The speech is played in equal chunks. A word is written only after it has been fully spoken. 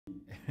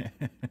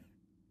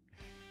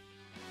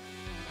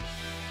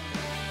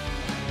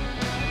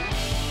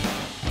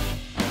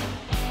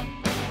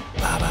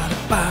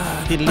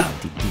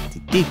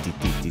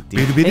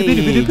Hey,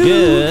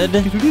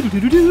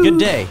 good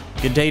day.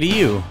 Good day to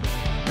you.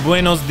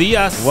 Buenos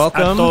días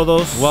Welcome. a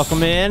todos.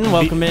 Welcome in.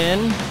 Welcome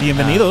in.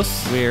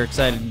 Bienvenidos. We're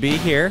excited to be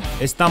here.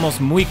 Estamos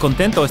muy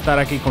contentos de estar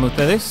aquí con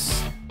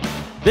ustedes.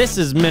 This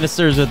is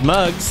Ministers with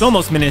Mugs.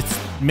 Somos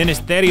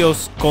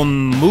ministerios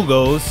con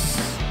mugos,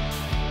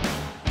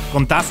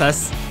 con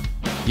tazas.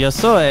 Yo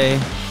soy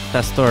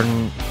Pastor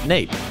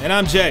Nate. And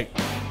I'm Jay.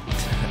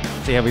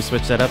 See how we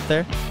switched that up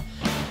there?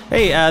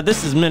 Hey,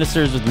 this is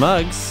Ministers with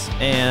Mugs,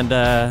 and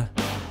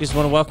just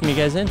want to welcome you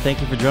guys in. Thank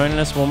you for joining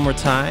us one more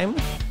time.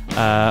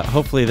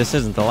 Hopefully this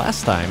isn't the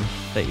last time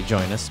that you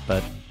join us,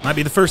 but Might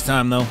be the first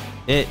time, though.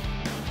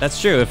 that's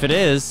true. If it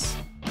is,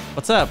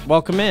 what's up?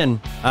 Welcome in.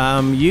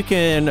 You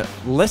can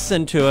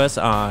listen to us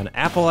on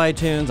Apple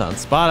iTunes, on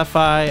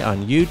Spotify,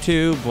 on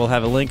YouTube. We'll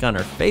have a link on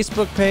our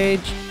Facebook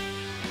page.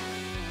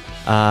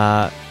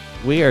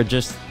 We are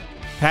just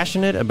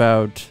passionate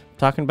about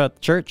talking about the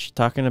church,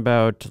 talking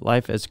about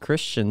life as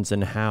Christians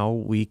and how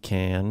we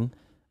can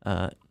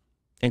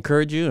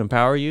encourage you,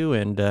 empower you,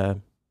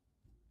 and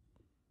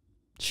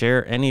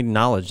share any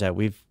knowledge that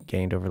we've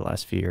gained over the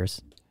last few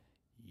years.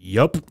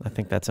 Yup. I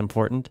think that's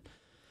important.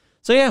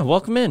 So yeah,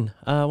 welcome in.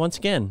 Once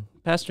again,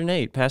 Pastor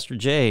Nate, Pastor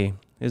Jay,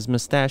 his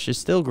mustache is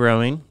still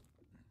growing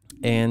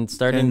and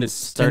starting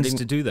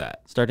to do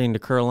that. starting to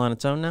curl on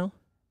its own now.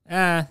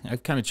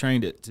 I've kind of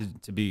trained it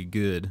to be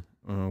good.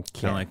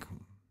 Okay. Kind of like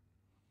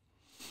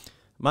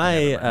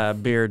My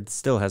beard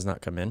still has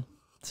not come in,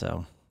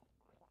 so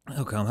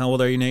okay. How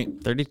old are you,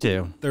 Nate?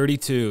 32.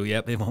 32.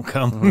 Yep, it won't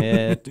come.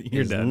 It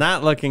You're is done.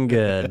 not looking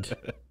good.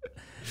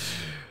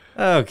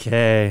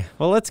 Okay,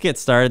 well, let's get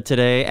started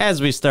today.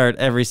 As we start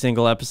every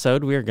single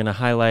episode, we are going to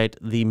highlight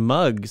the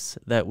mugs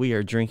that we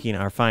are drinking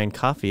our fine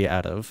coffee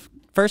out of.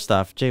 First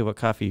off, Jay, what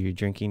coffee are you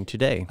drinking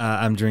today?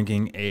 I'm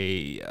drinking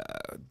a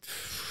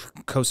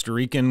Costa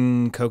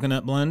Rican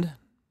coconut blend.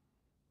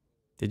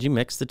 Did you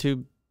mix the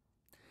two?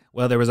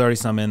 Well, there was already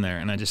some in there,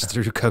 and I just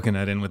threw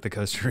coconut in with the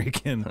Costa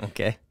Rican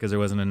Okay. because there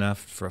wasn't enough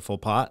for a full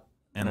pot,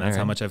 and that's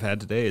how Alright. much I've had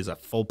today is a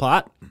full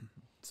pot.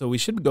 So we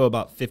should go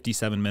about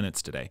 57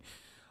 minutes today.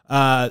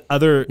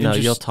 Other No,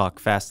 you'll talk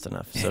fast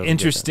enough. So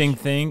interesting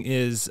thing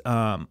is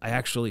I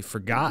actually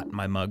forgot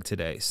my mug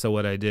today. So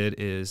what I did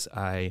is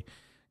I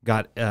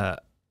got a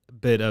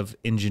bit of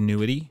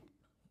ingenuity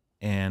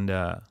and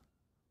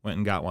went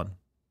and got one.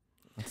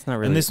 It's not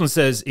really. And this one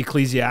says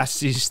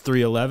Ecclesiastes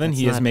 3:11. That's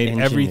He has not made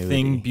everything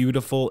ingenuity.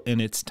 beautiful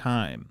in its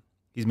time.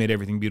 He's made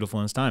everything beautiful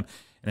in its time.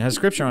 And it has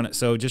scripture on it.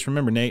 So just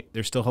remember, Nate,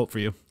 there's still hope for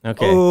you.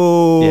 Okay.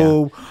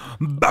 Oh,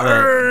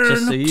 Well,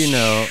 just so you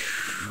know,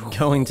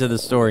 going to the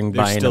store and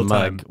There's buying a still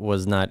mug time.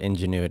 was not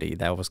ingenuity.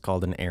 That was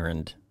called an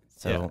errand.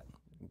 So,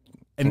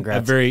 And a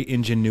congrats. very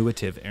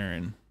ingenuitive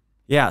Aaron.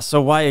 yeah.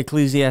 So why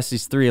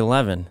Ecclesiastes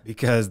 3:11?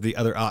 Because the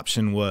other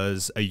option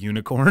was a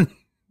unicorn.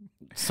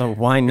 So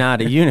why not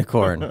a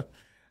unicorn?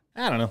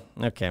 I don't know.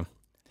 Okay.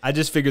 I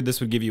just figured this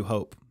would give you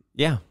hope.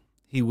 Yeah.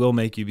 He will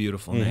make you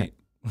beautiful, Yeah. Nate.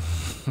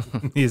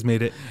 He has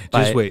made it.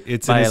 By- Just wait.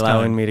 It's in By his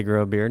allowing time. me to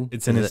grow a beard.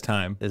 It's in Is his it-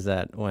 time. Is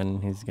that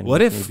when he's gonna?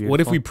 What make if me we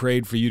beautiful?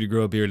 prayed for you to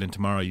grow a beard and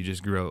tomorrow you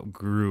just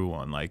grew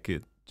one like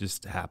it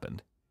just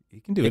happened? He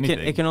can do It anything.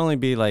 can, it can only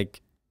be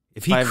like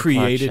if he 5 o'clock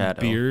created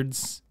shadow.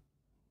 beards,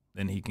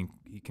 then he can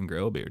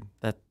grow a beard.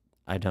 that.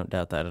 I don't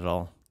doubt that at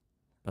all.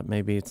 But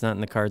maybe it's not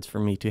in the cards for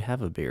me to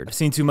have a beard. I've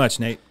seen too much,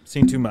 Nate.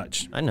 Seen too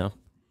much. I know.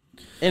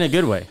 In a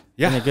good way.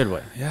 Yeah. In a good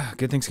way. Yeah,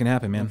 good things can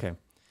happen, man. Okay.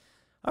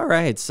 All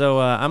right. So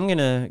I'm going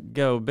to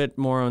go a bit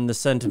more on the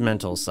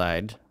sentimental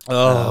side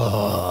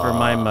for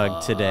my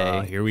mug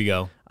today. Here we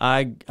go.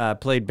 I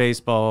played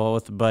baseball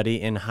with a buddy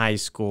in high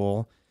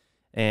school,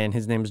 and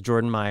his name is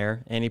Jordan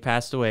Meyer, and he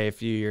passed away a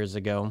few years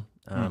ago.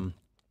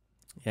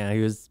 Yeah,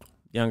 he was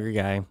a younger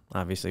guy.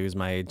 Obviously, he was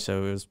my age,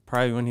 so it was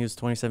probably when he was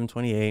 27,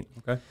 28.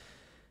 Okay.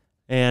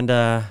 And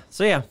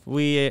so, yeah,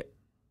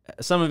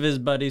 some of his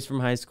buddies from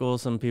high school,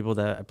 some people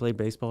that I played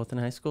baseball with in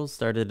high school,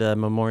 started a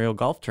memorial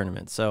golf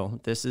tournament. So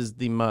this is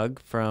the mug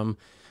from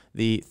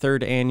the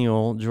 3rd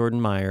annual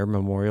Jordan Meyer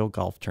Memorial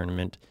Golf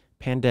Tournament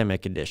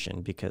Pandemic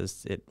Edition,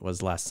 because it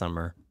was last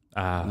summer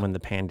when the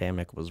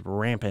pandemic was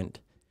rampant.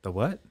 The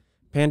what?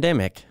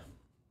 Pandemic.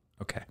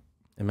 Okay.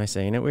 Am I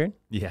saying it weird?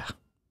 Yeah.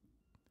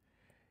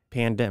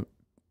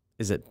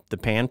 Is it the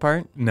pan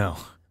part? No.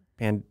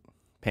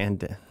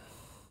 Panda.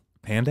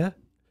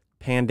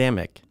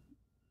 Pandemic.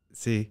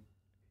 See,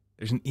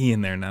 there's an E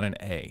in there, not an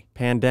A.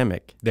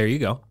 Pandemic. There you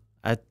go.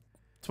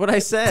 That's what I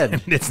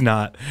said. It's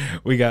not.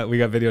 We got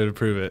video to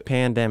prove it.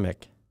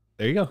 Pandemic.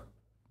 There you go.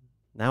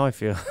 Now I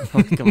feel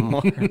like I'm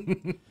more.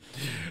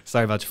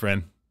 Sorry about your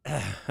friend.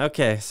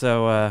 Okay,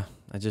 so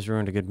I just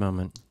ruined a good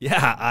moment.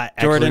 Yeah,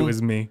 Jordan. actually it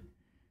was me.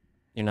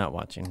 You're not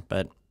watching,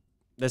 but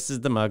this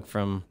is the mug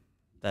from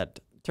that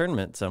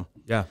tournament. So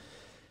Yeah.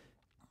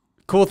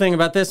 cool thing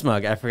about this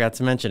mug, I forgot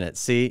to mention it.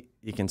 See,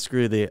 you can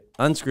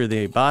unscrew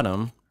the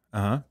bottom,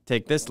 Uh-huh.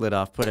 take this lid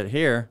off, put it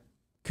here,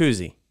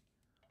 koozie.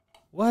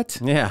 What?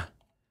 Yeah.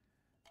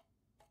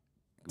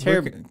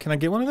 Can I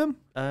get one of them?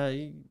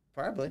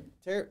 Probably.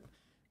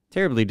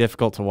 Terribly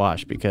difficult to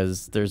wash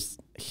because there's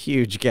a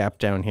huge gap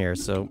down here.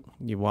 So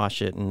you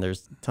wash it and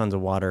there's tons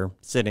of water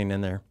sitting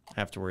in there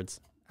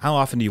afterwards. How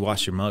often do you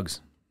wash your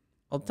mugs?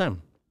 All the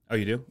time. Oh,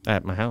 you do?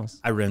 At my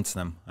house. I rinse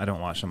them. I don't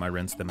wash them. I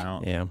rinse them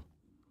out. Yeah.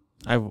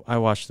 I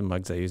wash the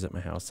mugs I use at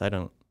my house. I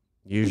don't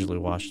usually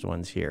wash the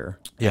ones here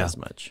as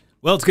much.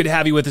 Well, it's good to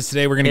have you with us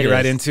today. We're going to get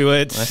right into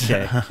it.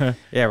 Okay.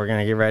 Yeah, we're going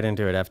to get right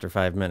into it after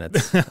 5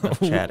 minutes of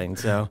chatting.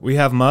 So we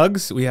have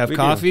mugs, we have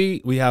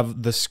coffee, we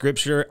have the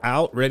scripture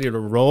out, ready to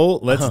roll.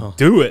 Let's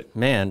do it.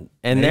 Man,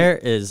 and there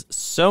is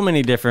so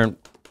many different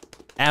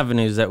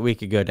avenues that we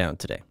could go down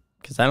today.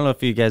 Because I don't know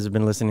if you guys have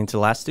been listening to the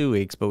last 2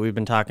 weeks, but we've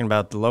been talking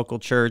about the local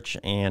church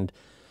and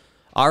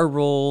our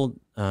role,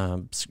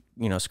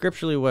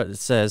 scripturally what it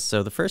says.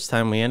 So the first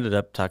time we ended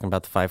up talking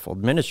about the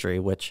fivefold ministry,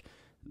 which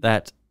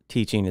that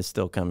teaching is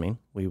still coming.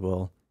 We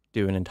will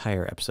do an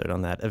entire episode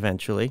on that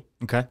eventually.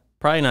 Okay.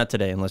 Probably not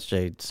today unless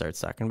Jay starts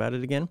talking about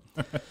it again.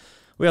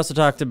 We also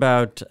talked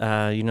about,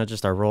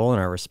 just our role and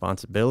our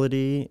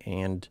responsibility.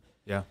 And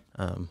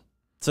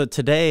so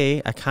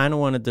today I kind of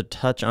wanted to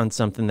touch on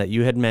something that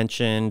you had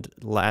mentioned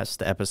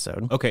last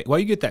episode. Okay. While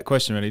you get that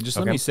question ready, just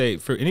let me say,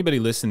 for anybody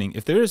listening,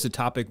 if there is a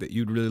topic that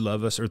you'd really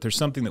love us, or if there's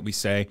something that we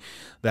say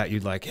that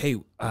you'd like, hey,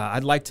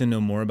 I'd like to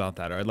know more about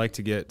that, or I'd like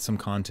to get some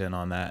content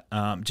on that,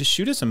 just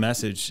shoot us a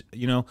message.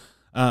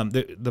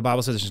 The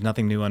Bible says there's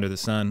nothing new under the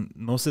sun.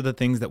 Most of the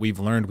things that we've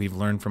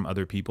learned from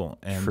other people.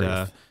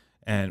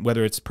 And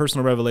whether it's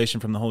personal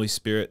revelation from the Holy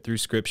Spirit through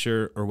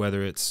Scripture, or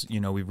whether it's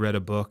we've read a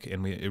book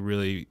and it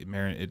really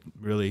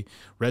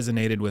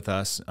resonated with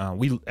us.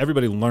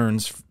 Everybody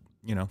learns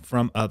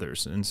from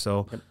others, and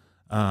so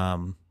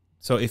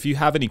so if you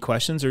have any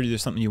questions or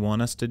there's something you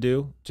want us to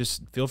do,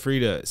 just feel free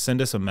to send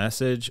us a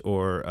message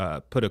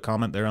or put a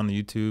comment there on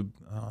the YouTube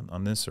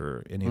on this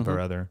or any of our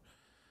other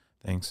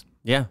things.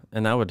 Yeah,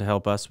 and that would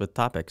help us with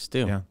topics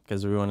too,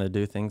 because we want to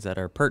do things that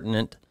are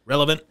pertinent,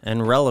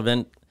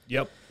 relevant.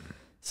 Yep.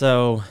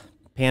 So,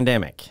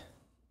 pandemic.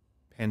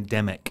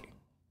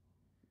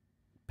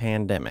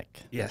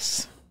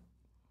 Yes.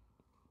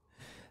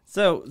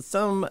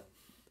 So,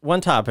 one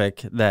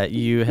topic that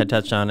you had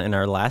touched on in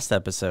our last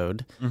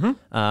episode.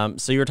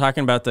 So you were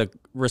talking about the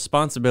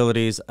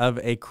responsibilities of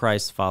a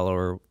Christ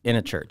follower in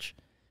a church.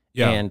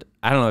 Yeah. And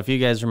I don't know if you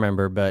guys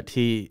remember, but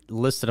he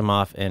listed them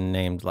off and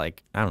named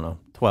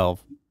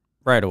 12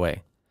 right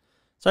away.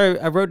 So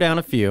I wrote down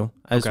a few.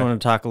 I just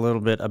want to talk a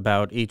little bit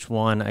about each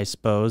one, I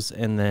suppose,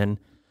 and then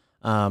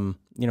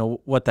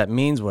what that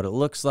means, what it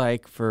looks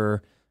like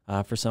for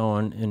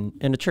someone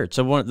in a church.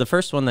 So the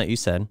first one that you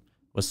said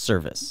was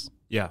service.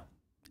 Yeah.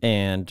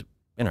 And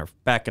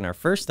back in our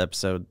first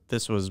episode,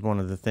 this was one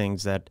of the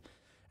things that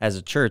as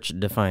a church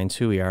defines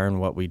who we are and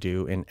what we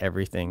do in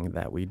everything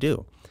that we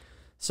do.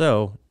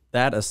 So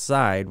that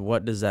aside,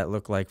 what does that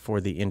look like for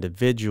the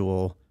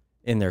individual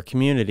in their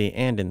community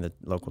and in the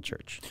local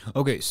church?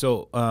 Okay,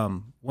 so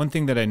one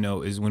thing that I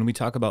know is when we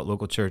talk about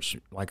local church,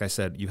 like I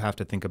said, you have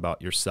to think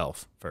about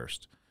yourself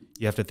first.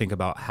 You have to think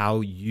about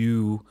how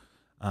you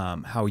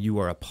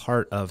are a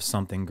part of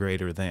something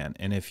greater than.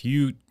 And if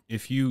you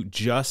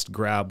just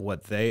grab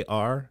what they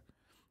are,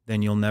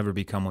 then you'll never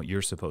become what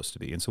you're supposed to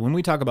be. And so when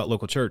we talk about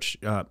local church,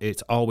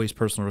 it's always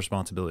personal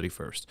responsibility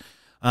first.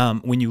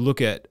 When you look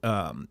at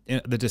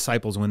the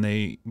disciples,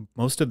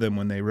 most of them,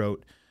 when they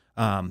wrote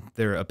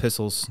their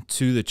epistles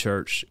to the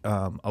church,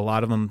 a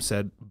lot of them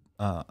said,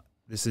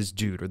 this is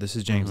Jude, or this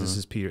is James, this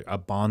is Peter, a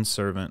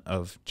bondservant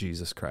of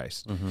Jesus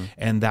Christ.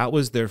 And that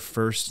was their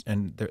first,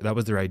 and that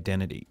was their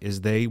identity,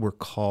 is they were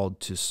called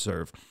to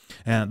serve.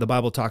 And the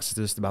Bible talks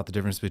to us about the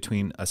difference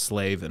between a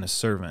slave and a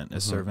servant. A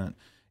servant,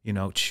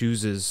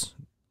 chooses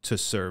to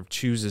serve,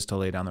 chooses to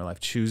lay down their life,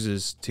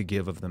 chooses to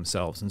give of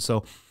themselves. And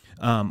so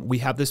we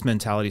have this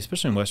mentality,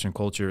 especially in Western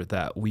culture,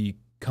 that we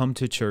come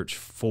to church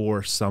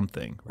for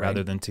something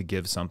rather than to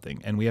give something.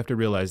 And we have to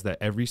realize that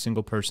every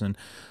single person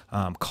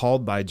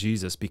called by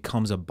Jesus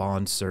becomes a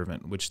bond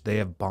servant, which they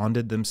have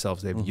bonded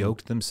themselves. They've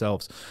yoked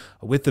themselves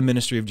with the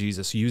ministry of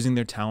Jesus, using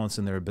their talents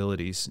and their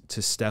abilities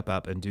to step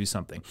up and do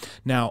something.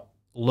 Now,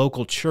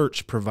 local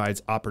church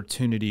provides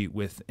opportunity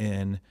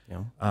within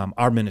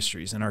our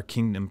ministries and our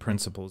kingdom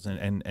principles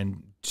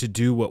and to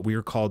do what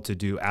we're called to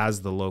do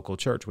as the local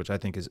church, which I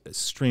think is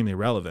extremely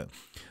relevant.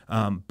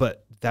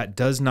 But that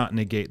does not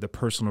negate the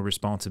personal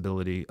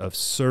responsibility of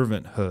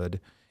servanthood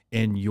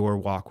in your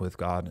walk with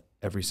God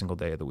every single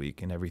day of the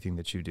week and everything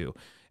that you do.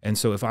 And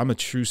so if I'm a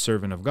true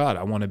servant of God,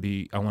 I want to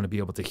be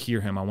able to hear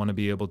him. I want to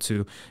be able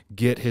to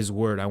get his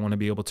word. I want to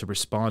be able to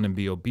respond and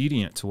be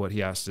obedient to what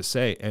he has to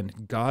say.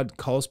 And God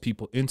calls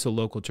people into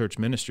local church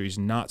ministries,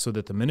 not so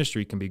that the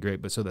ministry can be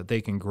great, but so that they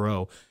can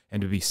grow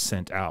and to be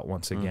sent out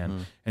once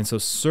again. And so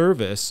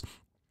service,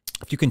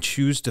 if you can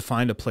choose to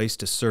find a place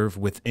to serve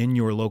within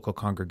your local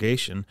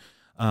congregation,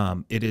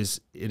 it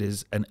is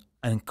an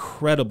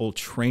incredible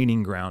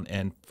training ground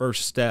and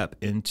first step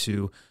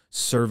into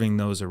serving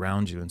those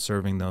around you and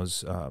serving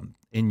those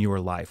in your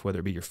life, whether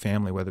it be your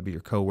family, whether it be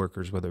your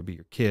coworkers, whether it be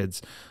your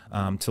kids,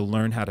 to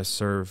learn how to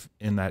serve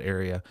in that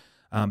area.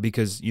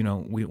 Because,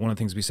 one of the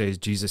things we say is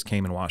Jesus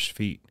came and washed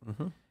feet.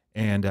 Mm-hmm.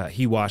 And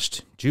he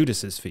washed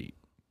Judas's feet.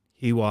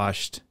 He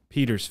washed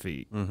Peter's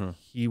feet. Mm-hmm.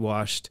 He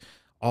washed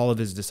all of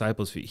his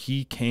disciples' feet.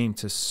 He came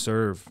to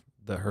serve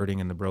the hurting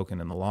and the broken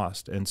and the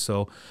lost. And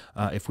so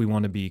if we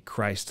want to be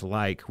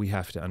Christ-like, we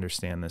have to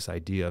understand this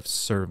idea of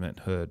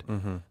servanthood.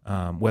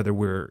 Mm-hmm. Whether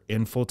we're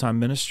in full-time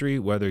ministry,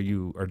 whether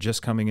you are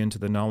just coming into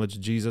the knowledge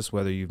of Jesus,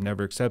 whether you've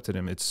never accepted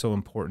him, it's so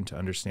important to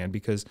understand,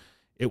 because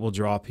it will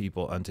draw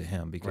people unto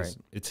him, because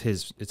it's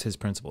his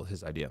principle,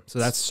 his idea. So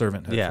that's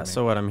servanthood. Yeah. For me.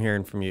 So what I'm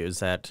hearing from you is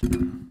that,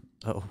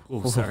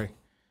 Sorry.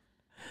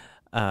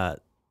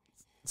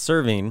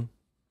 Serving,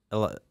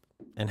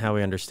 and how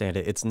we understand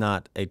it, it's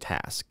not a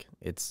task.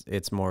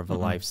 It's more of a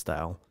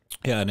lifestyle.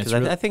 Yeah, and it's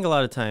I think a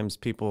lot of times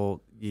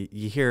people,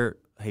 you hear,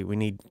 hey, we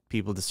need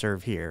people to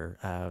serve here.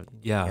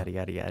 Yada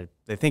yada yada.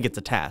 They think it's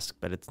a task,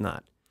 but it's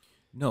not.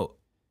 No.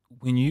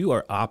 When you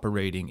are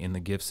operating in the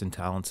gifts and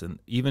talents, and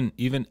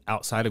even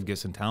outside of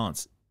gifts and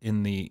talents,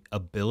 in the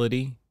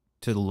ability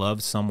to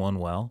love someone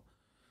well,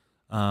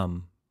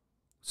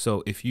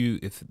 so if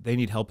they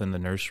need help in the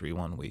nursery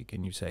one week,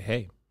 and you say,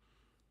 hey,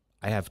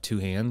 I have 2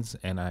 hands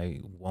and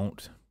I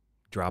won't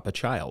drop a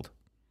child.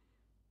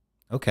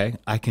 Okay,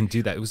 I can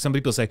do that. Some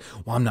people say,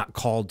 well, I'm not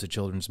called to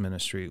children's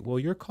ministry. Well,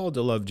 you're called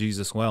to love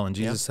Jesus well, and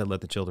Jesus said,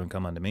 let the children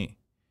come unto me.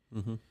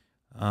 Mm-hmm.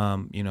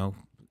 A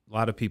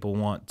lot of people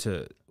want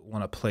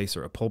a place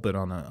or a pulpit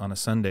on a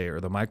Sunday, or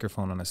the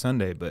microphone on a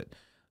Sunday, but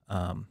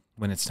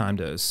when it's time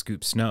to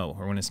scoop snow,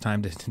 or when it's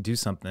time to do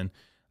something,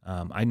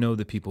 I know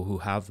the people who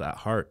have that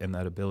heart and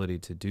that ability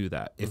to do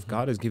that. If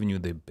God has given you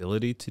the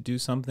ability to do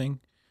something,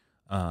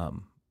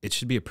 it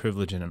should be a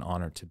privilege and an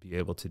honor to be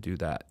able to do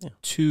that,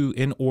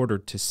 in order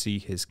to see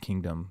his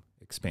kingdom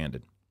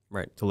expanded,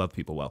 right? To love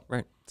people well,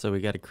 right? So we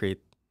got to create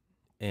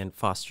and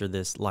foster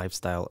this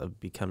lifestyle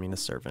of becoming a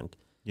servant,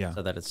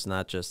 so that it's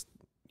not just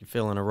you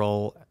fill in a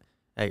role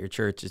at your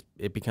church.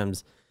 It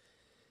becomes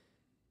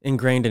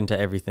ingrained into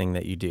everything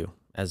that you do,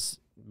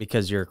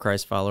 because you're a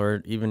Christ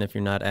follower. Even if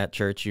you're not at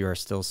church, you are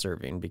still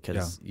serving,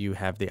 because you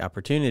have the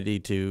opportunity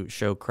to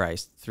show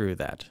Christ through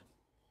that.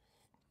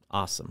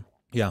 Awesome.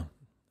 Yeah.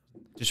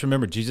 Just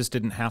remember, Jesus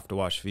didn't have to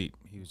wash feet.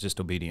 He was just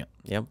obedient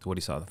to what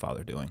he saw the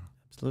Father doing.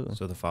 Absolutely.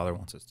 So the Father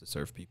wants us to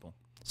serve people.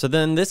 So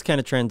then this kind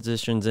of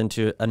transitions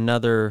into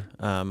another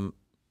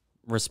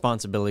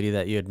responsibility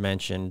that you had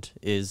mentioned,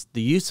 is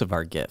the use of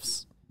our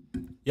gifts.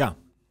 Yeah.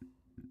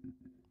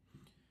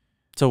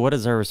 So what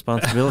is our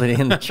responsibility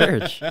in the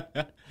church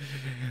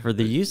for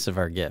the use of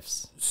our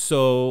gifts?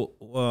 So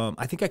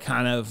I think I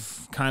kind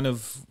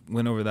of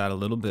went over that a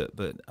little bit,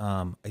 but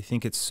I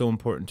think it's so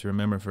important to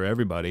remember for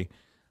everybody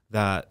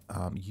that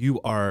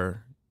you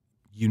are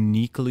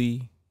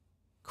uniquely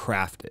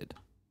crafted.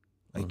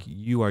 Like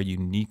you are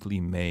uniquely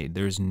made.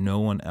 There's no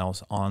one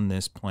else on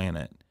this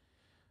planet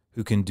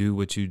who can do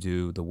what you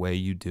do the way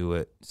you do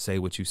it, say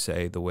what you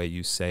say the way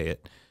you say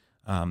it.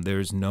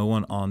 There's no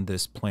one on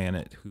this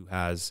planet who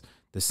has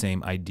the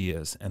same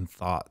ideas and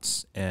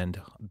thoughts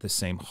and the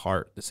same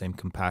heart, the same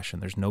compassion.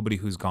 There's nobody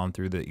who's gone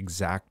through the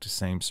exact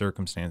same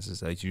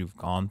circumstances that you've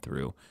gone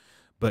through.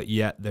 But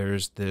yet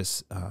there's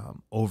this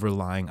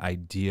overlying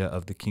idea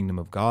of the kingdom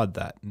of God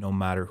that no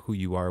matter who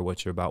you are,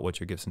 what you're about, what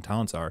your gifts and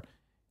talents are,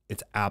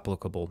 it's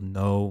applicable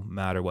no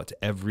matter what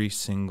to every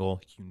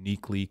single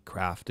uniquely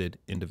crafted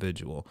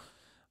individual.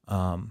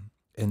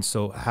 And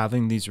so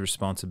having these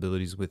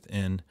responsibilities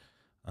within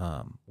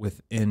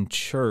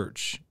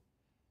church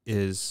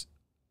is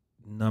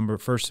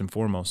first and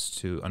foremost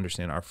to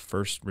understand our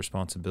first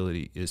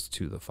responsibility is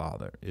to the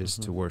Father, is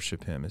to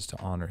worship him, is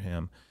to honor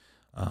him,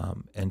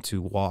 and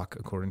to walk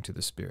according to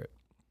the Spirit.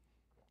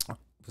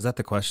 Was that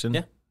the question?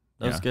 Yeah,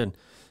 that was good.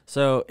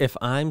 So if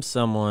I'm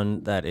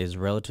someone that is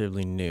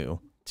relatively new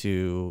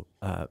to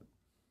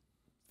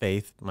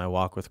faith, my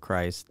walk with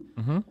Christ,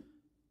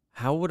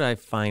 how would I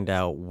find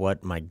out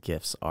what my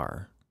gifts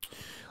are?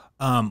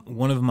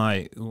 When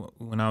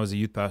I was a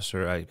youth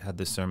pastor, I had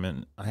this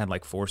sermon. I had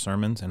like 4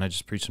 sermons, and I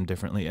just preached them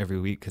differently every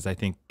week because I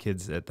think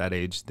kids at that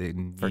age, they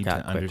need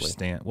to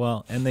understand.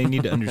 Well, and they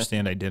need to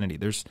understand identity.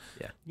 There's,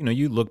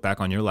 you look back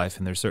on your life,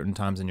 and there's certain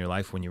times in your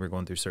life when you were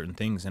going through certain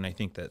things, and I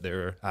think that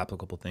there are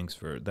applicable things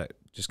for that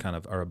just kind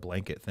of are a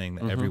blanket thing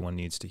that everyone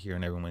needs to hear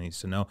and everyone needs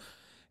to know.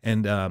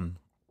 And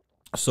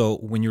so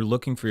when you're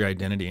looking for your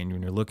identity and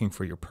when you're looking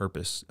for your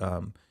purpose,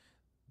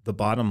 the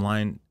bottom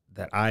line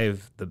that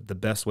the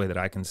best way that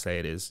I can say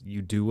it is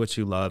you do what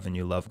you love and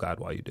you love God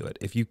while you do it.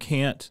 If you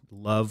can't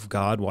love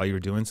God while you're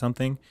doing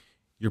something,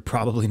 you're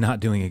probably not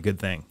doing a good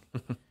thing.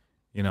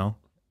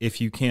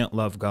 If you can't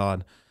love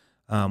God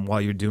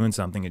while you're doing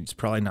something, it's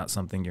probably not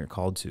something you're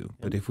called to.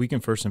 But if we can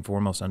first and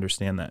foremost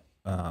understand that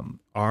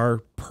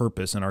our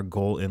purpose and our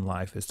goal in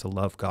life is to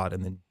love God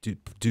and then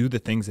do the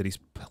things that he's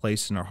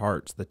placed in our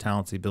hearts, the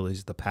talents, the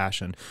abilities, the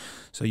passion.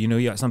 So,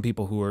 you got some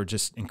people who are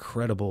just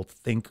incredible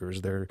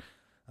thinkers. They're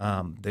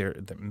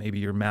Maybe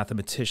you're a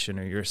mathematician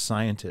or you're a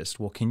scientist.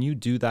 Well, can you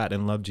do that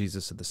and love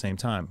Jesus at the same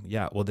time?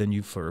 Yeah. Well, then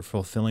you for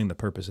fulfilling the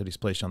purpose that he's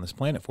placed on this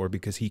planet for,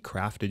 because he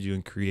crafted you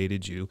and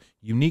created you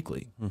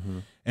uniquely. Mm-hmm.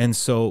 And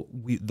so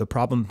the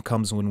problem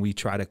comes when we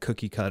try to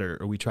cookie cutter,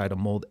 or we try to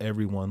mold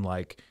everyone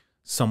like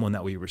someone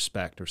that we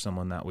respect or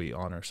someone that we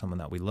honor, someone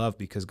that we love,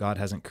 because God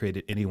hasn't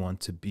created anyone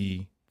to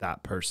be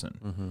that person.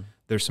 Mm-hmm.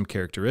 There's some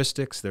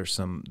characteristics, there's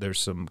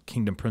some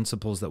kingdom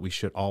principles that we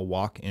should all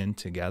walk in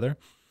together.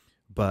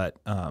 But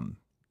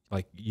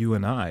like you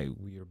and I,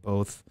 we are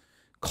both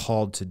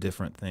called to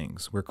different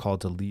things. We're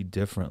called to lead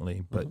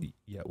differently, but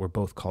yet we're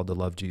both called to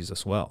love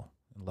Jesus well,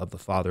 and love the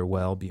Father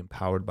well, be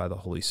empowered by the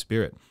Holy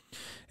Spirit.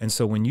 And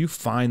so when you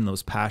find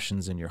those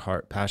passions in your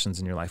heart, passions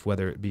in your life,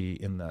 whether it be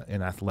in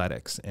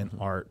athletics, in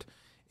art,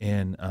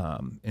 in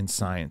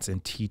science,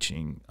 in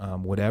teaching,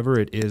 whatever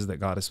it is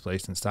that God has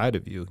placed inside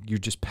of you, you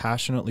just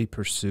passionately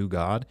pursue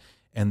God,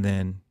 and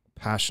then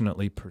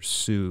passionately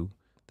pursue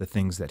the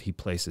things that he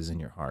places in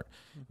your heart.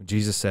 When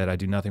Jesus said, I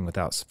do nothing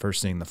without first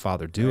seeing the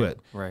Father do it.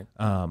 Right.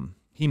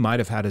 He might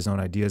have had his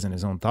own ideas and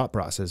his own thought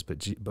process,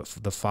 but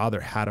the Father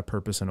had a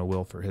purpose and a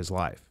will for his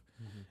life.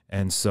 Mm-hmm.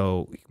 And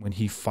so when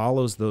he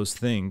follows those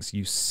things,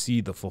 you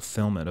see the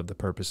fulfillment of the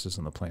purposes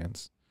and the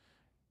plans.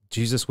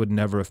 Jesus would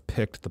never have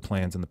picked the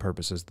plans and the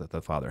purposes that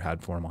the Father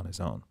had for him on his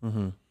own.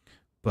 Mm-hmm.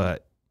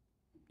 But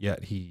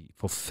yet he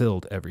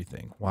fulfilled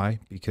everything. Why?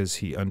 Because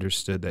he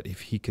understood that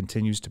if he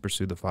continues to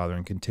pursue the Father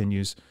and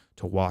continues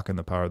to walk in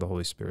the power of the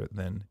Holy Spirit,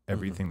 then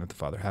everything that the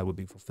Father had would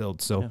be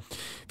fulfilled. So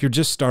if you're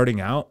just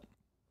starting out,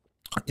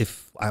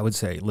 if I would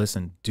say,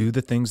 listen, do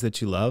the things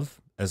that you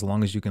love as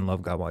long as you can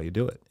love God while you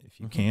do it. If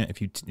you can't,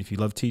 if you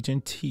love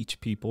teaching, teach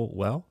people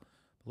well,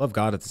 love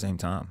God at the same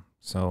time.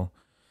 So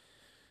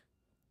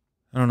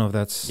I don't know if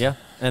that's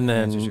and then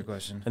answers your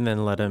question. And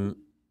then let him,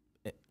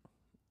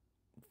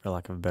 for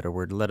lack of a better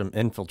word, let him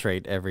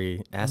infiltrate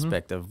every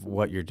aspect of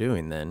what you're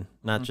doing then.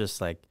 Not just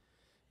like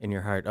in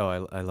your heart,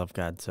 oh, I love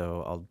God,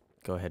 so I'll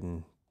go ahead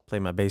and play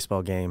my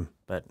baseball game.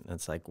 But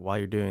it's like while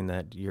you're doing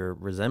that, you're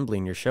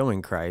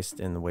showing Christ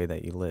in the way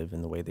that you live,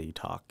 in the way that you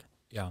talk.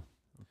 Yeah.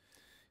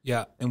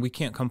 Yeah, and we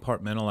can't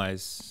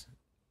compartmentalize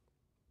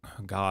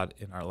God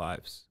in our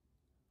lives.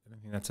 I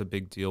think that's a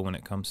big deal when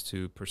it comes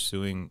to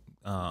pursuing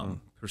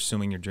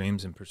your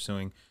dreams and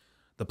pursuing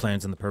the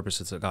plans and the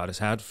purposes that God has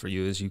had for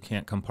you. Is you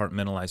can't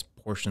compartmentalize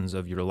portions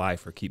of your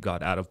life or keep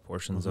God out of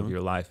portions of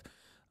your life.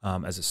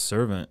 As a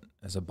servant,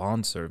 as a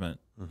bond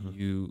servant,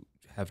 you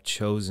have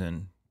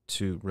chosen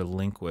to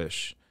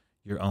relinquish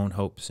your own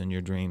hopes and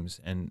your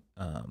dreams, and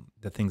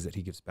the things that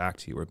he gives back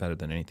to you are better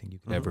than anything you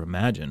could ever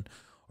imagine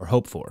or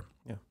hope for.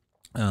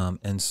 Yeah.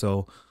 And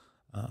so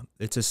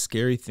it's a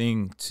scary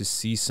thing to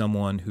see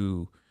someone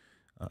who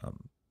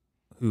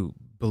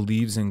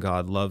believes in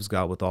God, loves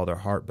God with all their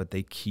heart, but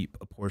they keep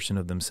a portion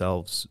of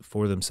themselves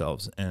for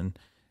themselves, and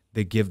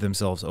they give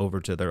themselves over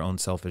to their own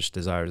selfish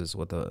desires, is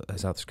what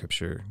as how the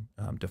scripture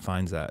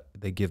defines that.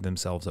 They give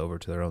themselves over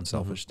to their own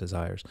selfish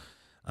desires.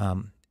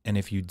 And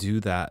if you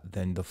do that,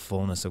 then the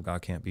fullness of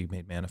God can't be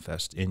made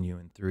manifest in you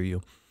and through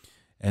you.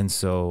 And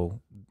so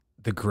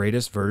the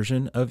greatest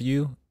version of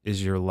you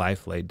is your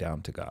life laid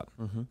down to God.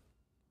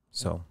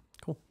 So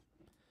cool.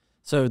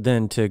 So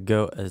then to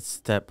go a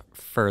step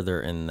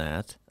further in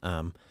that,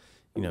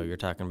 you're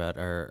talking about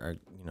our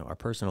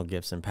personal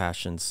gifts and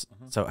passions.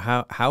 So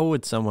how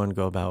would someone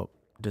go about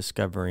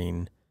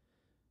discovering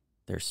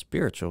their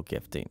spiritual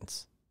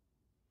giftings?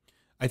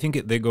 I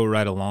think they go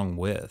right along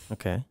with.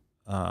 Okay.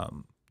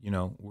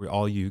 We're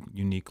all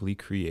uniquely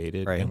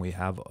created, right. And we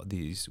have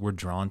we're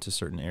drawn to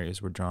certain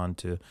areas. We're drawn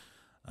to,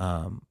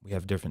 we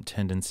have different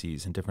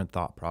tendencies and different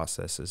thought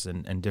processes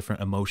and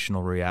different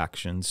emotional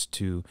reactions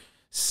to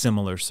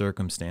similar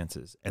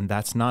circumstances. And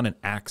that's not an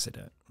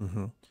accident.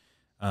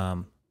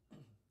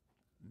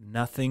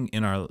 Nothing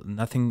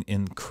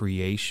in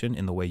creation,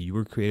 in the way you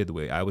were created, the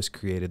way I was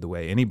created, the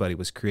way anybody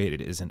was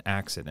created, is an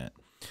accident.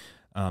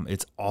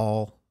 It's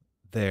all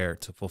there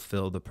to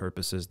fulfill the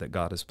purposes that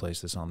God has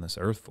placed us on this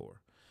earth for.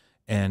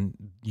 And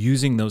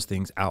using those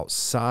things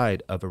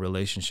outside of a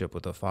relationship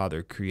with the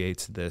Father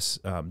creates this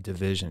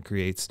division,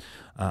 creates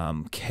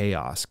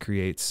chaos,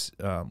 creates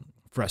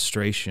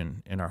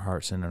frustration in our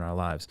hearts and in our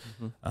lives.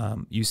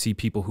 You see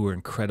people who are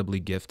incredibly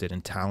gifted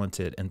and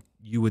talented, and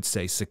you would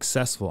say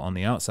successful on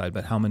the outside,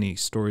 but how many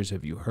stories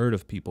have you heard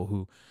of people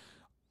who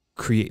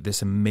create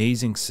this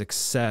amazing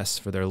success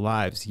for their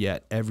lives,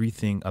 yet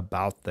everything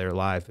about their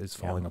life is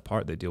falling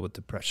apart? They deal with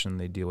depression.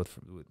 They deal with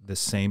the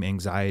same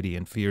anxiety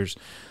and fears.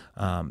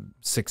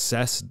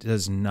 Success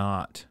does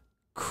not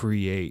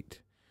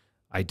create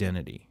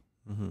identity.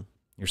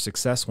 Your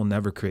success will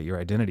never create your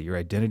identity. Your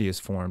identity is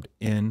formed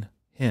in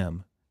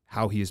him,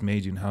 how he has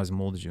made you and how he's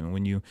molded you.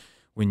 And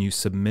when you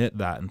submit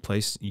that and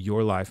place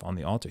your life on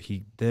the altar,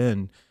 he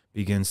then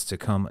begins to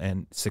come,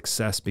 and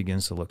success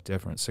begins to look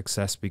different.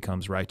 Success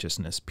becomes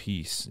righteousness,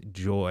 peace,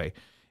 joy.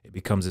 It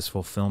becomes this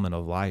fulfillment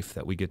of life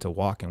that we get to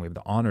walk in. We have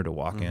the honor to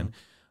walk in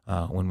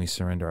when we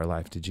surrender our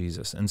life to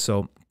Jesus. And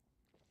so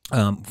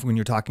when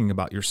you're talking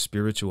about your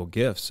spiritual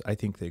gifts, I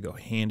think they go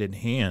hand in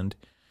hand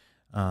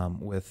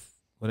with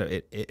what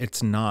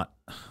it's not,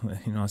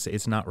 I say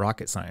it's not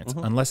rocket science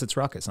unless it's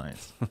rocket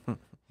science.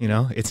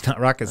 It's not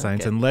rocket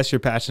science unless you're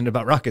passionate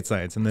about rocket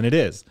science, and then it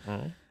is.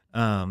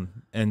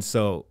 And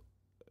so,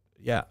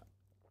 yeah,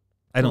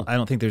 I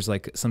don't think there's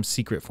like some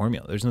secret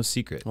formula. There's no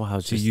secret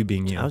to you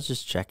being you. I was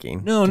just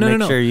checking. No.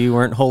 Make sure you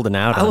weren't holding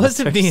out. I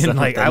wasn't being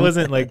like, I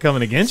wasn't like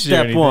coming against you or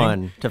anything. Step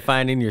 1 to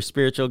finding your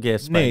spiritual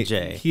gifts by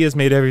Jay. He has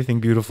made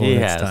everything beautiful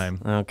in its time.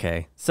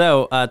 Okay.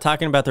 So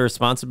talking about the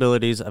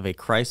responsibilities of a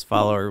Christ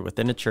follower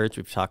within a church,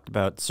 we've talked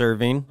about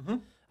serving.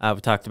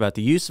 We've talked about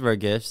the use of our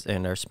gifts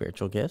and our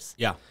spiritual gifts.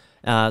 Yeah.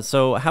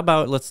 So how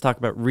about let's talk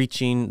about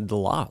reaching the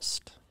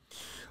lost.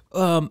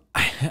 I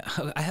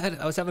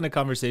was having a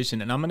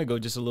conversation, and I'm going to go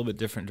just a little bit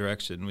different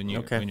direction when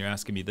you're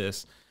asking me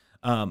this.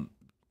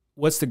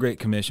 What's the Great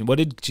Commission? What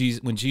did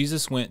Jesus, when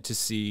Jesus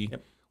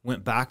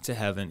went back to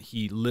heaven,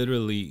 he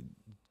literally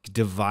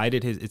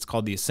divided it's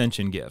called the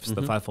ascension gifts,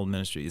 the fivefold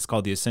ministry. It's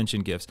called the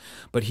ascension gifts,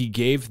 but he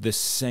gave the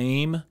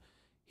same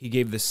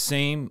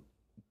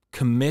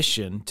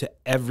commission to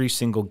every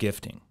single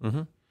gifting.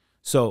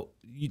 So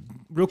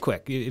real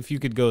quick, if you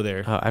could go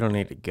there. I don't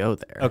need to go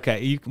there.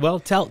 Okay.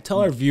 Tell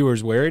our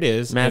viewers where it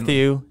is.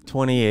 Matthew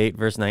 28,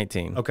 verse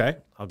 19. Okay.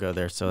 I'll go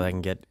there so I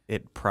can get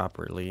it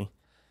properly.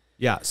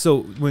 Yeah.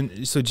 So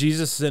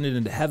Jesus ascended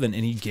into heaven,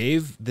 and he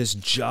gave this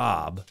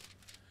job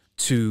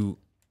to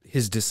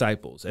his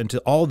disciples and to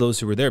all those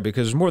who were there,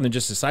 because there's more than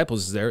just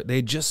disciples there. They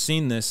had just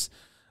seen this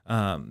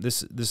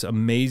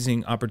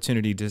amazing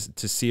opportunity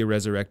to see a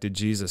resurrected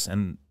Jesus,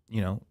 and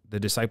the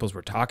disciples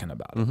were talking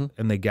about it,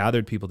 and they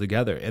gathered people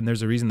together. And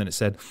there's a reason that it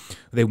said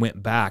they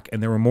went back,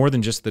 and there were more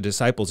than just the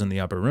disciples in the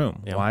upper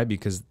room. Yeah. Why?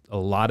 Because a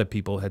lot of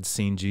people had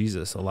seen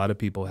Jesus. A lot of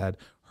people had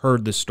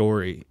heard the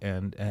story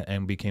and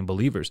became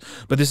believers.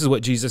 But this is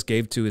what Jesus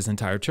gave to his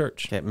entire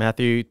church. Okay,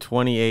 Matthew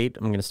 28,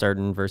 I'm going to start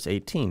in verse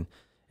 18.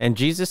 And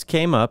Jesus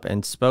came up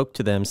and spoke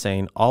to them,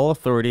 saying, all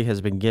authority has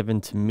been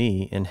given to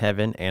me in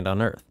heaven and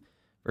on earth.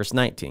 Verse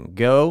 19,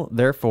 go,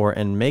 therefore,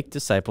 and make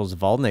disciples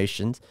of all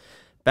nations,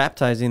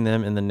 baptizing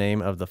them in the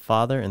name of the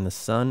Father and the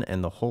Son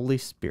and the Holy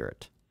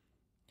Spirit.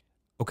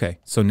 Okay,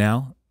 so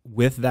now,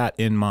 with that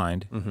in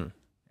mind,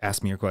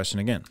 ask me your question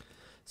again.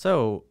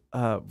 So,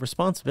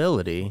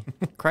 responsibility,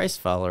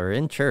 Christ follower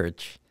in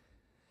church,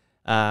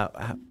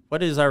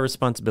 what is our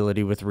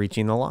responsibility with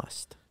reaching the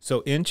lost?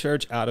 So in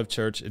church, out of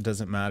church, it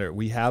doesn't matter.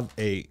 We have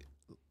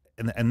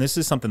and this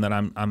is something that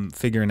I'm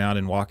figuring out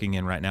and walking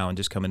in right now and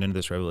just coming into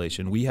this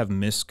revelation. We have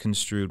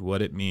misconstrued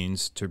what it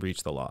means to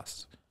reach the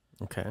lost.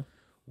 Okay.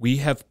 We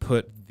have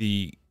put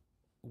we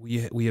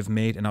have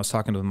made, and I was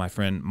talking to my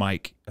friend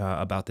Mike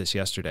about this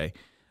yesterday.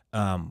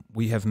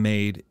 We have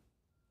made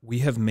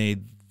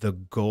the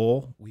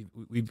goal.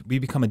 We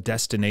become a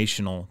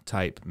destinational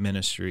type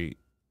ministry,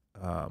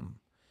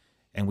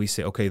 and we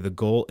say, okay, the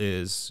goal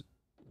is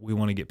we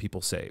want to get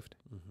people saved.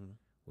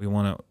 We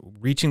want to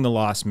reaching the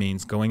lost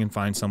means going and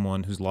find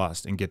someone who's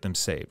lost and get them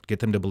saved, get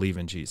them to believe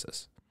in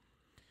Jesus.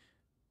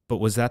 But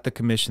was that the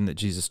commission that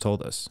Jesus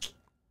told us?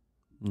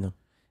 No.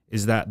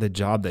 Is that the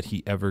job that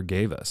he ever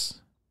gave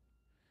us?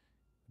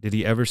 Did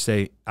he ever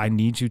say, I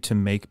need you to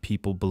make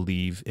people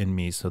believe in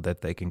me so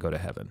that they can go to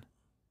heaven?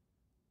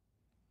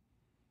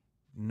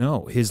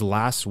 No, his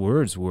last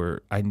words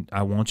were,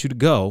 I want you to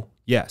go.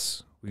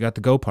 Yes, we got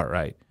the go part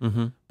right.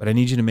 But I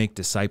need you to make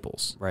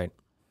disciples. Right.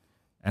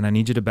 And I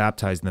need you to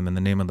baptize them in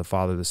the name of the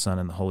Father, the Son,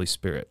 and the Holy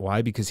Spirit.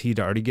 Why? Because he had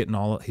already gotten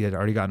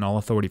all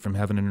authority from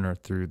heaven and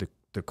earth through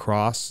the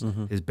cross,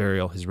 his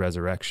burial, his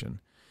resurrection.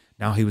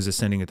 Now he was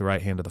ascending at the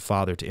right hand of the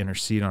Father to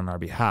intercede on our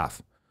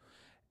behalf.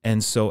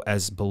 And so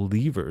as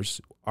believers,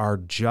 our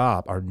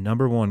job, our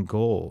number one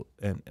goal,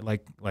 and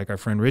like our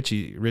friend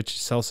Rich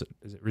Seltzer,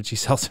 is it Richie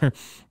Seltzer?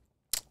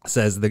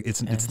 Says that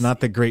it's not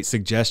the great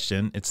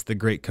suggestion, it's the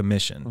great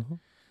commission.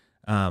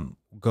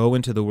 Go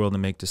into the world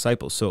and make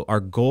disciples. So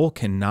our goal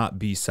cannot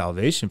be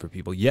salvation for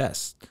people.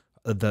 Yes,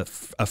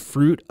 a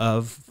fruit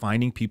of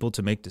finding people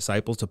to make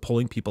disciples, to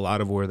pulling people out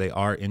of where they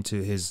are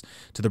into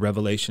to the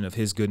revelation of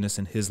his goodness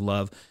and his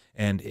love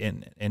and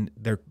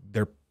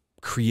their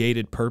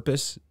created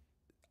purpose.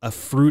 A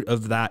fruit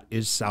of that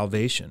is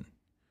salvation.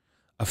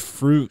 A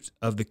fruit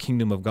of the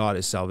kingdom of God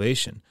is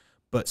salvation.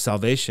 But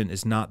salvation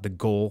is not the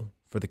goal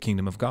for the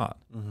kingdom of God.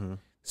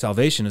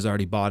 Salvation is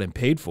already bought and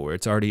paid for.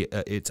 It's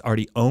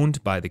already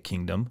owned by the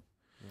kingdom.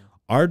 Yeah.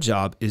 Our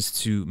job is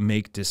to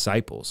make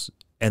disciples,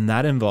 and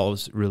that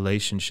involves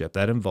relationship.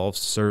 That involves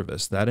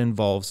service. That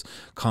involves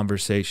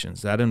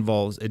conversations.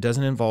 It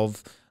doesn't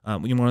involve.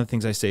 One of the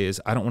things I say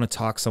is I don't want to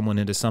talk someone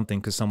into something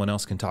because someone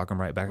else can talk them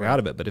right back out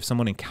of it. But if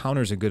someone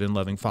encounters a good and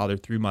loving Father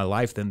through my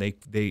life, then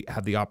they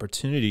have the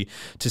opportunity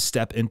to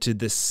step into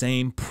the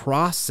same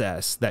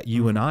process that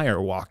you and I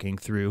are walking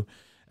through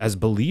as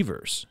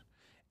believers.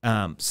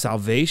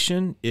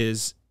 Salvation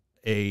is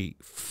a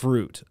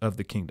fruit of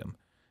the kingdom.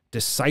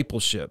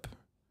 Discipleship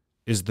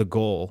is the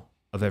goal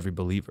of every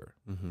believer.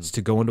 It's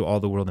to go into all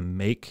the world and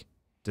make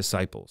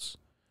disciples.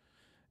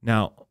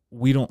 Now,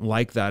 we don't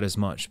like that as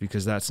much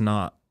because that's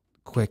not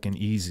quick and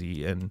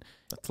easy, and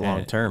that's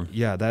long term.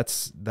 Yeah,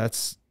 that's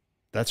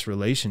that's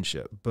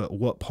relationship. But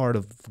what part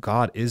of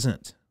God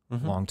isn't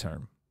long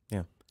term?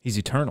 Yeah. He's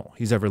eternal.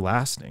 He's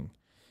everlasting.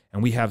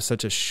 And we have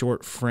such a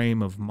short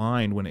frame of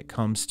mind when it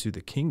comes to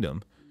the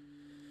kingdom.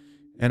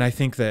 And I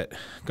think that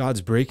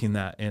God's breaking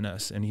that in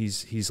us, and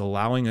he's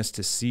allowing us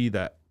to see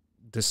that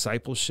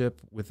discipleship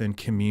within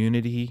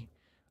community,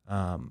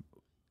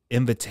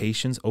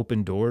 invitations,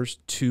 open doors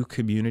to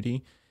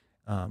community.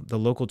 The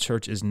local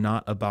church is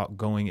not about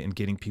going and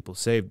getting people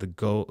saved. The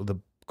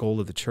goal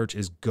of the church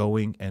is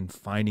going and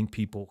finding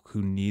people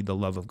who need the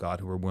love of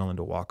God, who are willing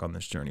to walk on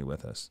this journey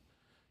with us,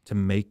 to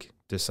make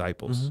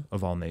disciples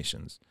of all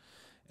nations.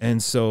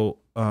 And so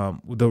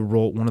one of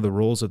the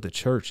roles of the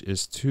church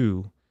is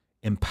to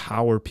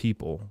empower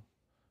people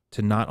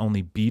to not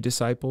only be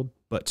discipled,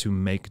 but to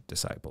make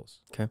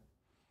disciples. Okay.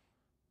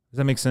 Does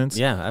that make sense?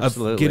 Yeah,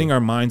 absolutely. Of getting our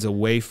minds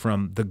away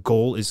from the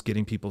goal is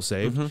getting people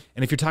saved. And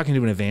if you're talking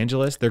to an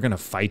evangelist, they're going to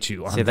fight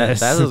you on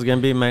this. That was going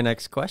to be my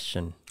next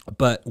question.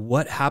 But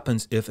what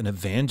happens if an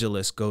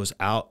evangelist goes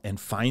out and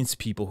finds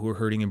people who are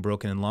hurting and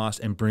broken and lost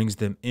and brings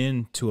them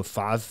into a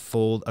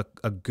fivefold,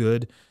 a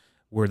good,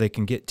 where they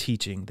can get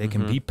teaching, they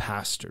can be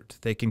pastored,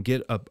 they can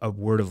get a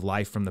word of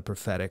life from the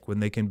prophetic, when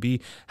they can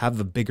have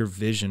a bigger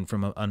vision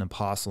from an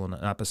apostle and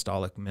an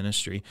apostolic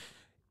ministry.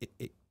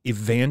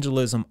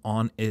 Evangelism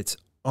on its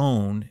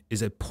own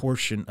is a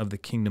portion of the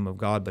kingdom of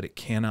God, but it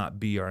cannot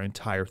be our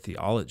entire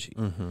theology.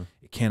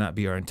 It cannot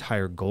be our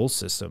entire goal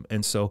system.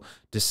 And so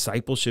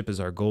discipleship is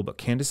our goal, but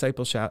can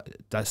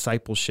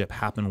discipleship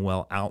happen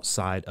well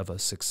outside of a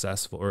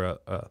successful or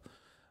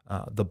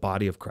the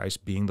body of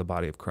Christ being the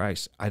body of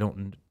Christ? I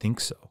don't think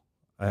so.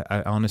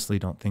 I honestly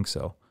don't think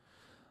so.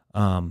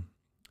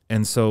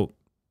 And so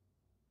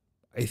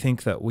I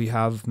think that we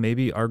have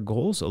maybe our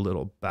goals a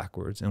little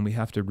backwards, and we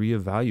have to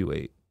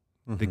reevaluate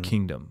the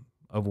kingdom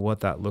of what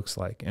that looks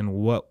like, and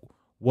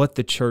what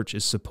the church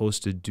is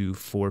supposed to do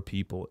for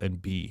people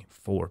and be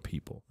for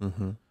people,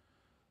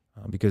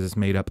 because it's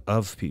made up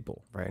of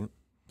people. Right.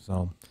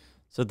 So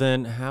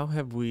then how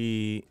have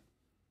we,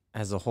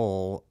 as a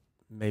whole,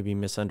 maybe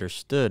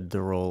misunderstood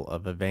the role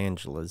of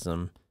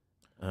evangelism?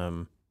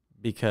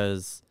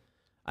 Because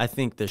I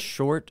think the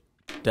short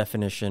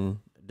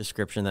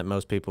description that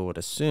most people would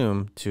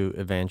assume to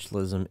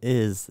evangelism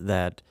is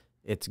that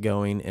it's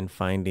going and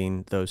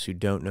finding those who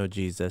don't know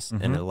Jesus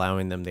and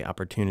allowing them the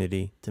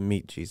opportunity to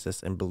meet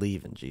Jesus and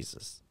believe in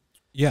Jesus.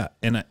 Yeah,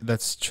 and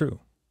that's true.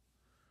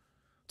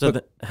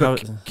 So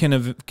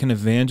can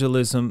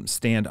evangelism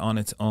stand on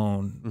its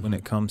own when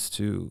it comes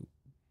to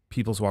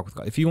people's walk with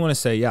God? If you want to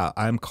say, yeah,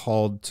 I'm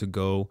called to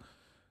go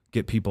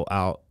get people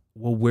out,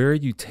 well, where are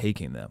you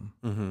taking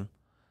them?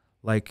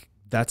 Like,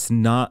 that's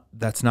not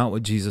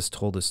what Jesus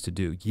told us to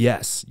do.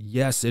 Yes,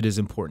 it is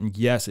important.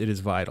 Yes, it is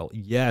vital.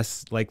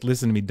 Yes, like,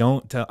 listen to me.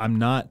 I'm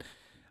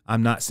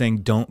not saying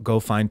don't go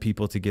find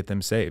people to get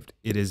them saved.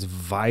 It is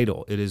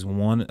vital. It is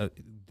one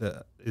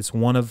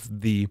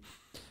of the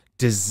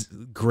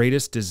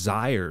greatest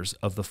desires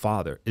of the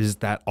Father, is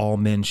that all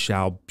men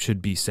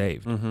should be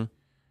saved.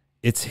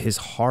 It's his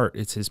heart.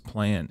 It's his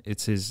plan.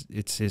 It's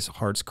his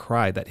heart's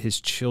cry that his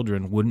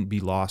children wouldn't be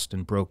lost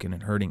and broken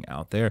and hurting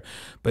out there.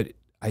 But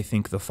I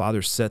think the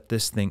Father set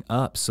this thing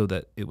up so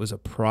that it was a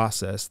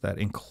process that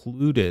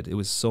it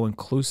was so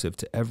inclusive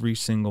to every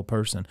single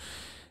person.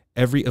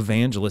 Every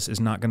evangelist is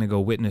not going to go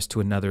witness to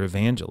another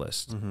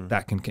evangelist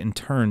that can in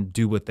turn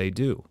do what they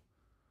do.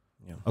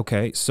 Yeah.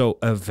 Okay, so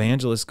an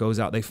evangelist goes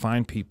out, they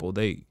find people,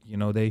 they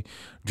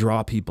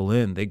draw people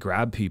in, they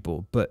grab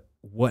people. But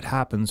what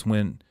happens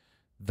when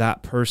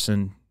that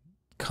person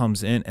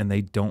comes in and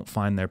they don't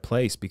find their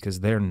place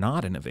because they're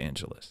not an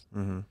evangelist?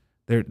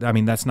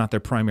 That's not their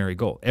primary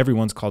goal.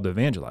 Everyone's called to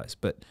evangelize,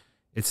 but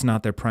it's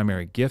not their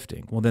primary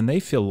gifting. Well, then they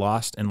feel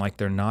lost and like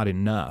they're not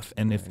enough.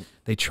 And if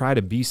they try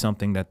to be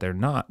something that they're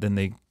not, then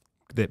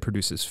that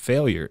produces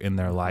failure in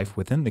their life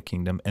within the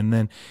kingdom. And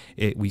then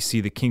we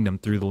see the kingdom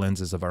through the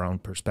lenses of our own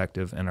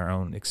perspective and our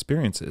own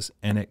experiences.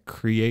 And it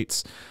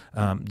creates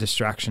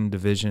distraction,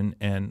 division,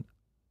 and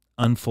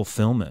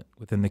unfulfillment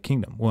within the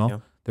kingdom.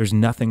 Well, there's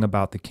nothing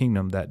about the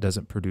kingdom that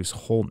doesn't produce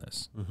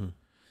wholeness.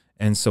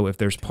 And so if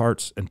there's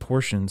parts and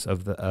portions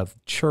of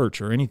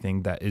church or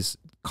anything that is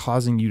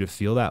causing you to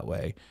feel that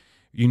way,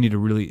 you need to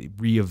really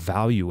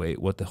reevaluate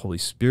what the Holy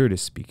Spirit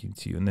is speaking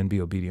to you, and then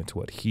be obedient to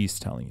what he's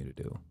telling you to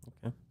do.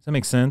 Okay. Does that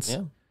make sense?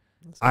 Yeah.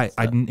 I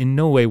in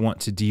no way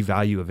want to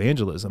devalue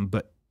evangelism,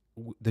 but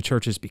the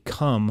church has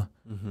become,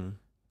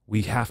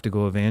 we have to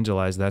go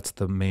evangelize. That's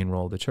the main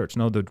role of the church.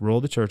 No, the role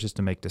of the church is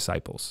to make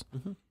disciples.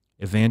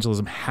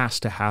 Evangelism has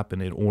to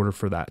happen in order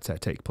for that to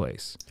take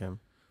place. Okay.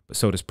 But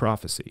so does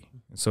prophecy,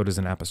 and so does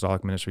an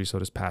apostolic ministry, so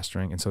does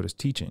pastoring, and so does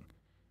teaching,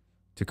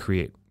 to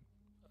create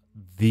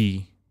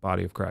the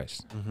body of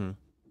Christ.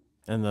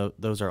 And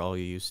those are all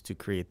used to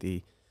create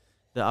the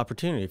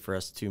opportunity for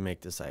us to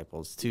make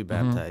disciples, to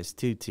baptize,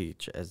 to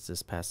teach, as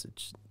this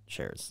passage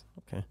shares.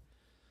 Okay,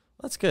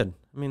 well, that's good.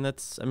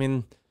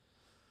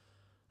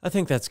 I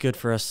think that's good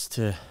for us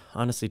to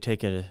honestly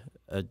take a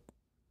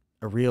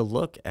real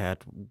look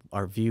at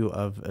our view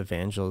of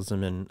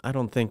evangelism. And I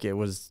don't think it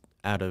was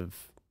out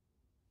of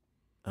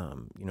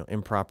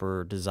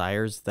improper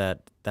desires,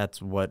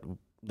 that's what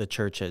the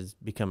church has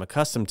become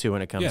accustomed to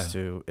when it comes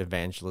to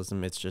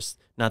evangelism. It's just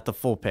not the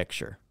full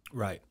picture.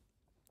 Right.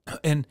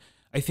 And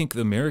I think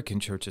the American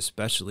church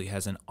especially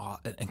has an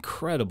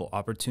incredible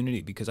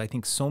opportunity, because I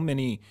think so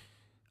many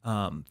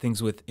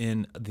things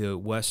within the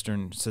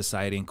Western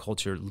society and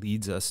culture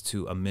leads us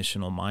to a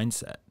missional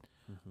mindset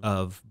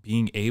of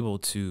being able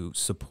to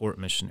support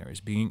missionaries,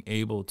 being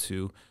able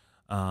to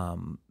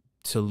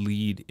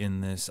lead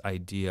in this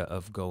idea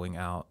of going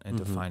out and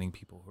to finding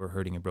people who are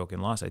hurting and broken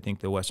and lost. I think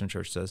the Western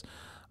church does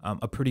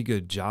a pretty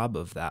good job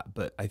of that,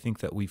 but I think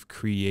that we've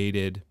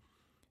created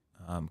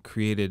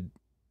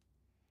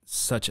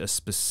such a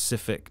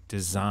specific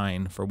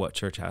design for what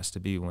church has to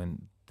be,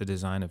 when the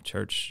design of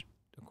church,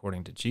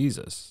 according to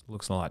Jesus,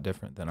 looks a lot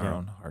different than our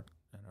own heart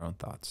and our own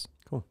thoughts.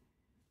 Cool.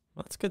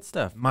 Well, that's good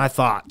stuff. My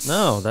thoughts.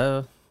 No,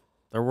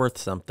 they're worth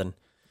something.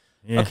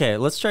 Yeah. Okay,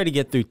 let's try to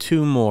get through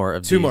two more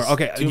of these. Two more.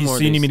 Okay, so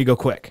you need me to go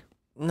quick?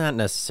 Not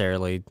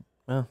necessarily.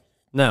 Well,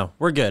 no,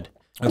 we're good.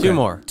 Okay. Two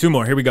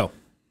more. Here we go.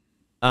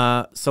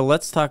 So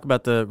let's talk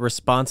about the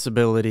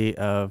responsibility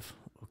of,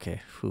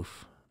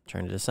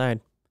 trying to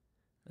decide.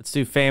 Let's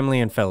do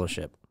family and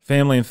fellowship.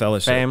 Family and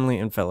fellowship. Family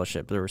and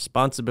fellowship. The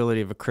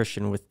responsibility of a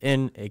Christian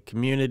within a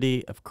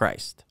community of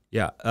Christ.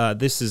 Yeah,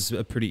 this is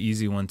a pretty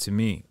easy one to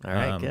me. All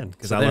right, good.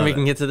 So then we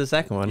can get to the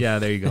second one. Yeah,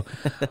 there you go.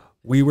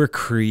 We were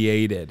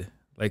created,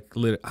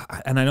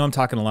 and I know I'm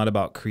talking a lot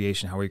about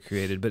creation, how we're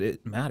created, but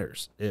it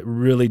matters. It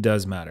really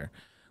does matter.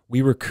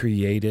 We were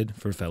created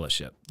for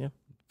fellowship. Yeah.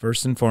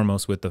 First and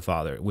foremost with the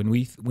Father. When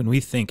we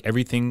think,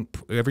 everything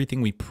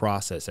we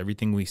process,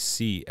 everything we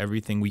see,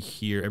 everything we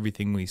hear,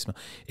 everything we smell,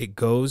 it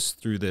goes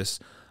through this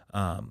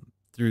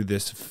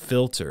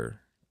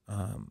filter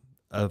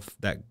of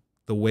that.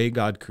 The way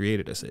God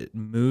created us, it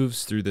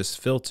moves through this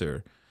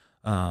filter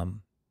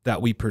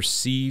that we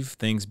perceive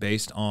things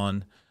based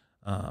on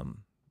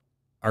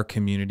our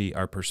community,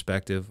 our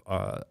perspective,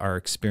 our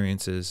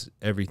experiences,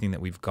 everything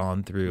that we've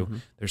gone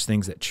through. There's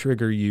things that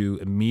trigger you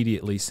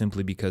immediately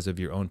simply because of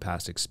your own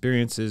past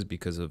experiences,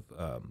 because of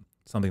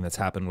something that's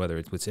happened, whether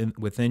it's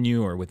within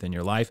you or within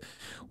your life.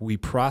 We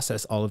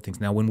process all of things.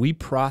 Now, when we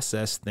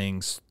process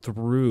things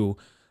through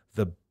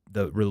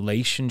the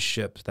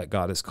relationship that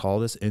God has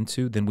called us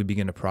into, then we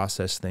begin to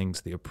process things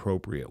the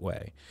appropriate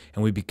way.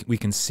 And we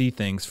can see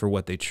things for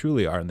what they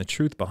truly are and the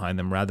truth behind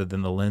them, rather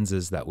than the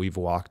lenses that we've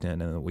walked in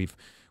and that we've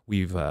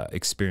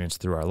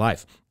experienced through our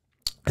life.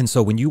 And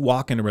so when you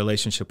walk in a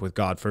relationship with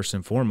God, first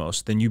and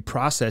foremost, then you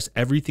process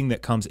everything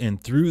that comes in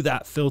through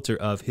that filter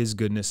of His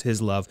goodness,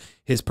 His love,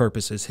 His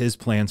purposes, His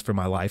plans for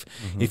my life.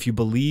 If you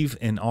believe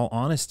in all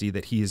honesty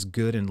that He is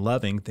good and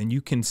loving, then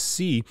you can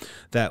see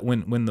that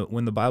when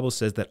the Bible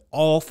says that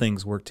all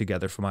things work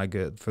together for my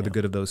good, for the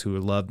good of those who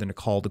are loved and are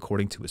called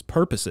according to His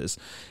purposes,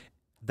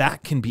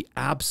 that can be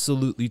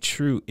absolutely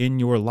true in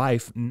your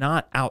life,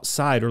 not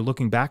outside or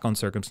looking back on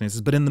circumstances,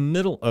 but in the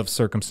middle of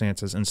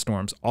circumstances and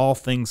storms. All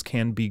things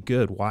can be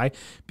good. Why?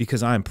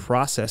 Because I'm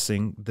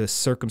processing the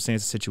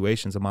circumstances,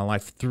 situations of my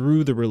life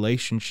through the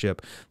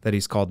relationship that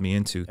He's called me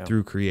into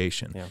through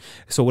creation. Yeah.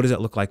 So what does that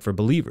look like for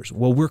believers?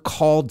 Well, we're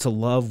called to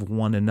love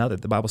one another.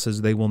 The Bible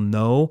says they will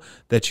know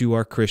that you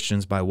are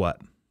Christians by what?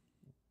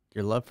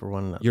 Your love for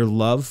one another. Your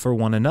love for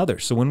one another.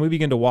 So when we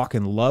begin to walk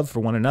in love for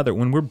one another,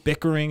 when we're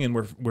bickering and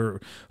we're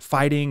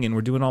fighting and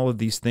we're doing all of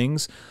these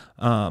things,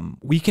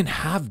 we can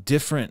have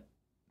different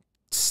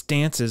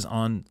stances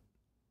on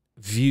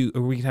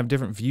or we can have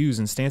different views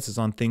and stances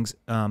on things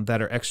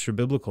that are extra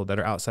biblical, that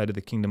are outside of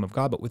the kingdom of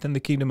God. But within the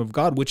kingdom of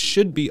God, which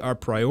should be our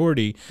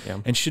priority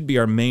and should be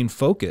our main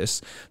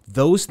focus,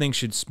 those things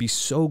should be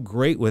so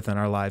great within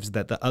our lives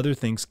that the other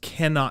things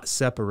cannot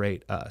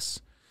separate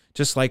us.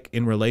 Just like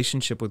in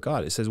relationship with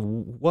God, it says,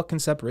 what can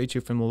separate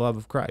you from the love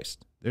of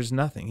Christ? There's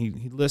nothing.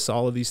 He lists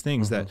all of these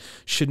things that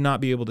should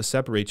not be able to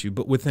separate you.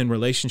 But within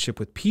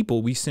relationship with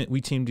people, we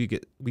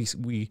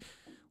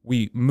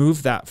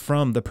move that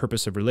from the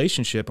purpose of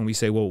relationship, and we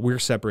say, well, we're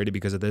separated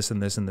because of this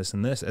and this and this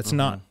and this. It's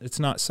not. It's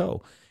not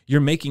so. You're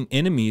making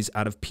enemies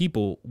out of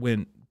people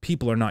when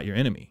people are not your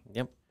enemy.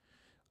 Yep.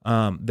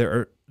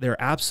 There are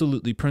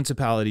absolutely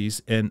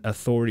principalities and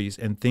authorities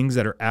and things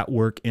that are at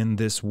work in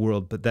this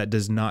world, but that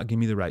does not give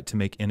me the right to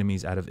make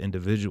enemies out of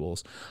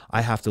individuals.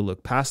 I have to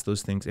look past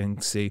those things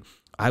and say,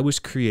 I was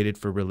created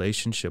for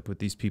relationship with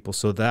these people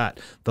so that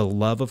the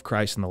love of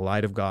Christ and the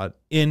light of God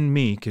in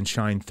me can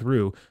shine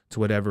through to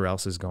whatever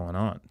else is going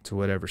on, to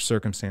whatever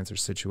circumstance or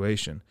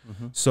situation.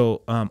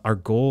 So our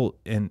goal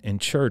in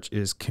church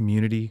is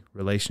community,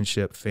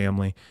 relationship,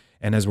 family.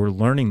 And as we're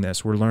learning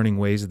this, we're learning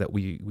ways that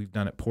we've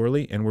done it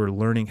poorly, and we're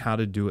learning how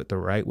to do it the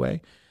right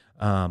way.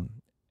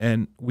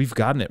 And we've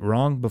gotten it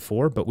wrong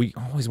before, but we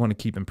always want to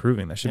keep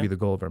improving. That should be the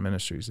goal of our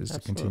ministries, is to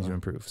continue to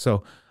improve.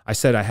 So I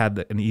said I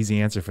had an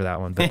easy answer for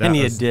that one, but and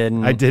you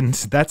didn't. I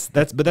didn't. But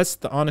that's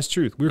the honest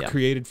truth. We're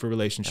created for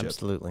relationship.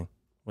 Absolutely,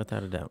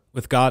 without a doubt,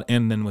 with God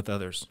and then with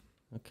others.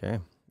 Okay,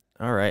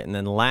 all right, and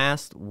then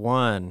last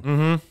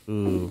one.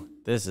 Ooh,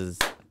 this is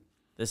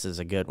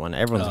a good one.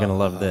 Everyone's gonna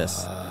love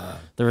this.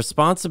 The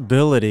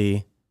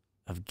responsibility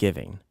of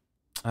giving.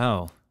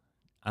 Oh,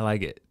 I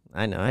like it.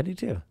 I know, I do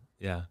too.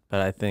 Yeah.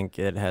 But I think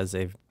it has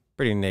a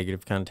pretty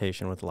negative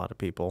connotation with a lot of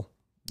people.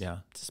 Yeah.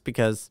 Just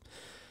because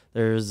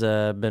there's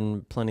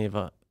been plenty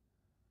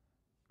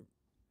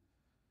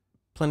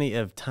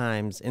of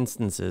times,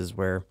 instances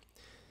where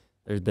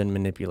there's been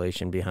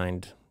manipulation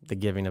behind the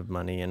giving of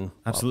money and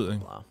Absolutely.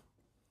 blah, blah, blah.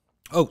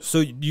 Oh, so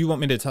you want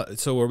me to talk?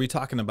 So are we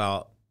talking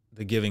about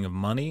the giving of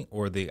money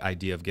or the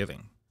idea of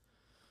giving?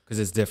 Because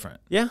it's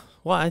different. Yeah.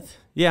 Well,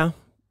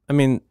 I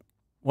mean,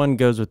 one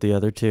goes with the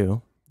other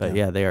too, but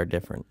yeah, they are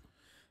different.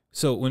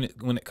 So when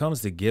it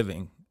comes to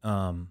giving,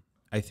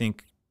 I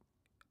think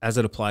as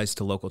it applies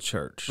to local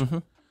church,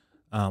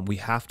 we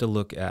have to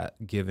look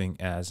at giving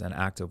as an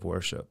act of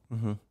worship.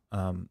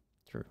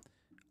 True.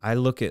 I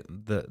look at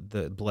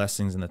the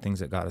blessings and the things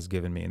that God has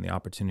given me and the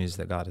opportunities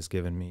that God has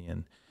given me,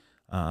 and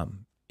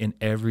in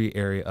every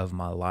area of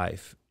my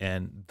life,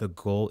 and the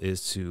goal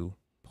is to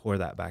pour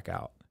that back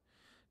out.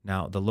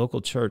 Now, the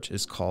local church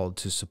is called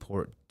to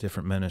support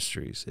different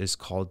ministries, is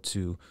called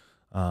to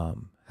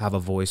have a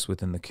voice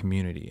within the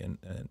community, and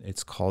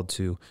it's called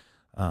to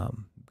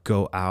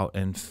go out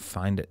and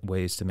find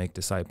ways to make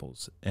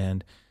disciples.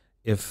 And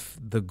if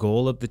the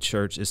goal of the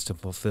church is to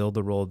fulfill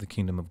the role of the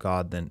kingdom of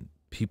God, then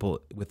people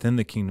within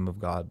the kingdom of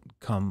God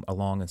come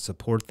along and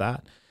support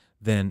that,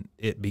 then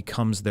it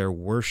becomes their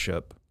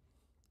worship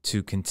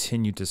to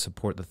continue to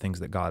support the things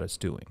that God is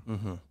doing.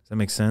 Does that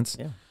make sense?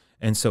 Yeah.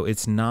 And so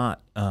it's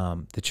not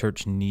the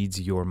church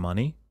needs your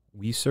money.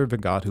 We serve a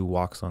God who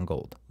walks on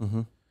gold.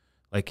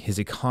 Like his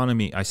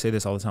economy, I say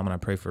this all the time when I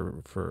pray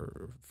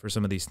for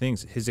some of these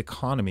things. His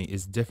economy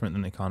is different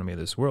than the economy of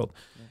this world,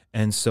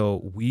 and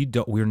so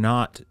we're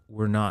not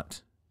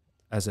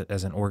as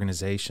an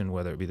organization,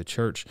 whether it be the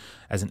church,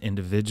 as an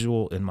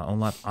individual in my own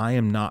life, I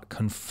am not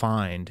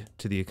confined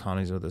to the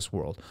economies of this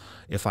world.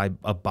 If I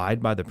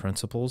abide by the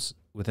principles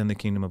within the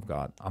kingdom of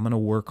God, I'm going to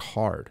work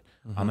hard.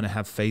 I'm going to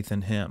have faith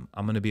in him.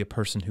 I'm going to be a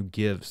person who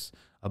gives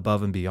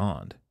above and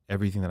beyond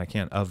everything that I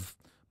can, of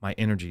my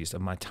energies,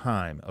 of my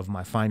time, of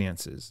my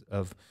finances,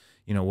 of,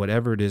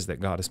 whatever it is that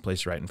God has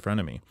placed right in front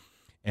of me.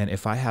 And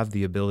if I have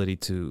the ability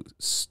to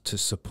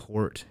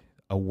support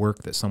a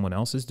work that someone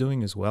else is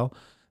doing as well,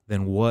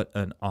 then what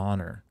an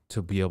honor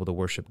to be able to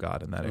worship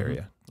God in that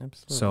area.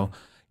 Absolutely. So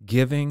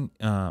giving,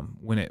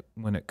 when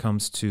it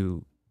comes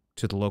to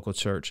the local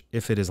church,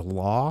 if it is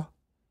law,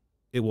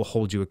 it will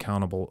hold you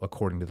accountable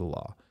according to the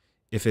law.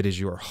 If it is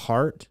your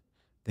heart,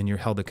 then you're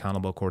held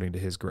accountable according to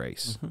his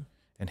grace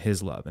and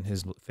his love and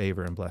his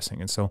favor and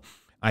blessing. And so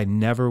I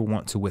never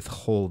want to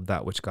withhold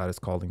that which God is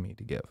calling me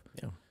to give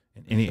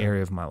in any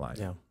area of my life,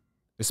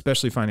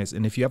 especially finance.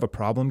 And if you have a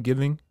problem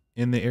giving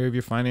in the area of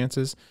your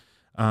finances,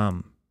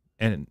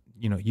 and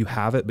you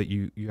have it, but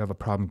you have a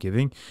problem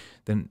giving,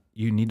 then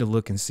you need to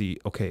look and see,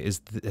 okay,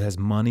 has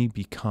money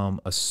become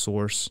a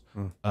source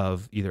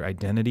of either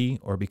identity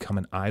or become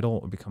an idol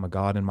or become a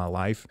god in my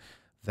life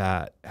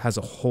that has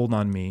a hold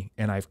on me,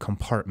 and I've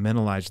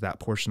compartmentalized that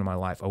portion of my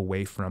life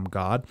away from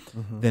God?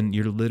 Then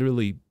you're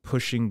literally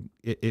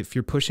if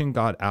you're pushing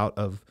God out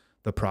of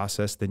the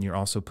process, then you're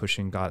also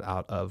pushing God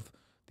out of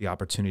the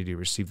opportunity to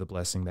receive the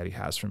blessing that he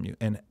has from you.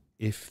 And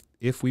if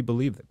we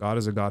believe that God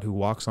is a God who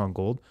walks on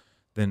gold,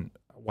 then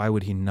why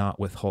would he not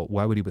withhold?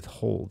 Why would he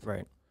withhold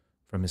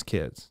from his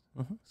kids?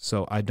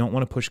 So I don't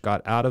want to push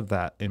God out of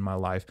that in my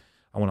life.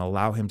 I want to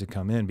allow him to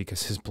come in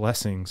because his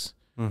blessings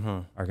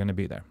are going to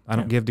be there. I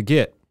don't give to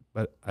get,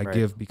 but I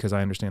give because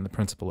I understand the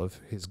principle of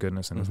his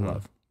goodness and his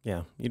love.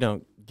 Yeah. You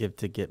don't give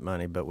to get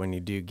money, but when you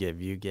do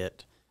give, you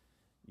get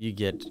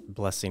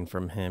blessing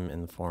from him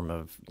in the form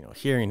of,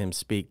 hearing him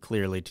speak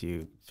clearly to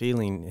you,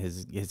 feeling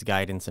his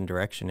guidance and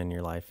direction in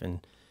your life,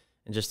 and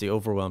just the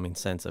overwhelming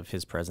sense of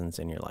his presence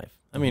in your life.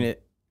 I mean,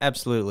 it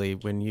absolutely,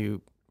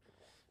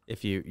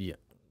 if you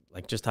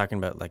like just talking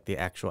about like the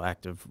actual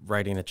act of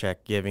writing a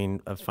check,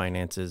 giving of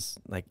finances,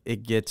 like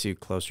it gets you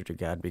closer to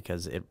God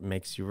because it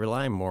makes you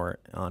rely more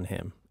on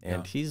him,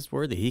 and he's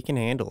worthy. He can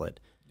handle it.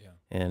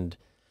 And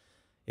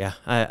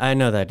I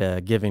know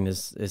that giving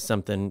is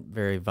something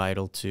very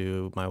vital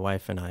to my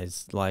wife and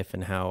I's life,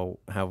 and how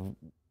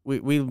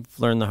we've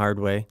learned the hard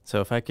way.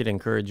 So if I could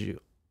encourage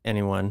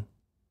anyone,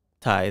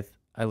 tithe.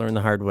 I learned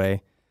the hard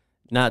way.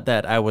 Not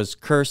that I was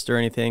cursed or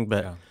anything,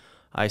 but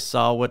I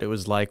saw what it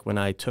was like when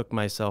I took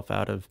myself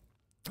out of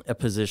a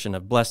position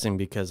of blessing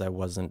because I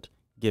wasn't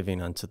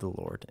giving unto the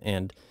Lord.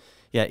 And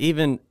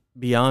even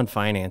beyond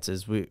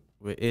finances,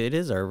 it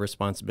is our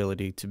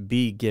responsibility to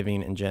be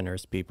giving and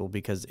generous people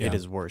because it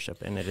is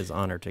worship and it is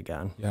honor to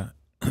God. Yeah.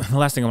 The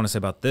last thing I want to say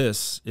about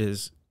this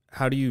is,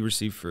 how do you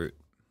receive fruit?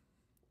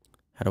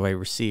 How do I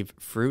receive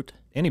fruit?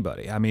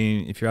 Anybody. I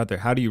mean, if you're out there,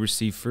 how do you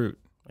receive fruit?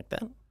 Like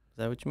that? Is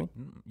that what you mean?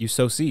 You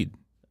sow seed.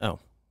 Oh.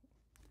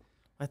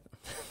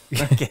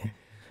 Okay.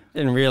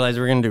 Didn't realize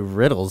we were going to do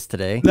riddles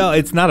today. No,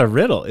 it's not a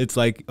riddle. It's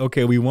like,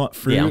 okay, we want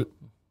fruit. Yeah.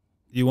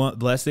 You want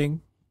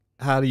blessing.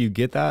 How do you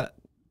get that?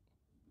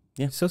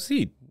 Yeah. Sow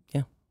seed.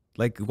 Yeah.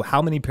 Like,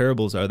 how many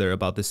parables are there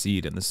about the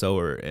seed and the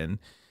sower and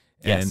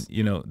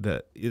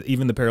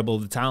even the parable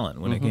of the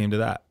talent when it came to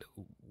that?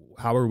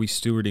 how are we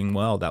stewarding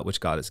well that which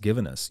God has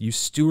given us? You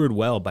steward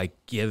well by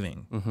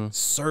giving,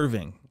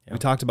 serving. We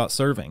talked about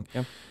serving.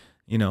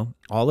 You know,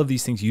 all of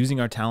these things, using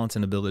our talents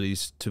and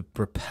abilities to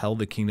propel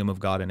the kingdom of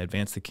God and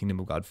advance the kingdom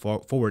of God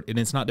forward. And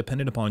it's not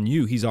dependent upon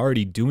you. He's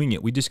already doing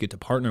it. We just get to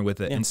partner with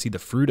it and see the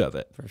fruit of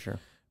it. For sure.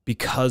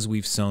 Because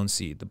we've sown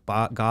seed.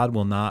 God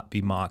will not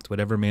be mocked.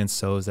 Whatever man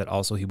sows, that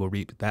also he will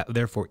reap.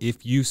 Therefore,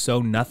 if you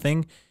sow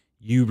nothing,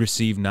 you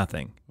receive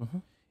nothing.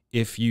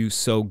 If you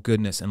sow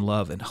goodness and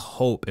love and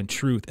hope and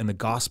truth and the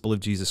gospel of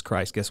Jesus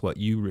Christ, guess what?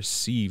 You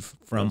receive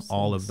from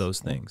all of those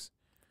things.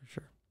 For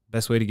sure.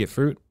 Best way to get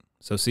fruit,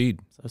 sow seed.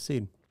 Sow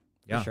seed.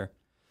 Yeah. For sure.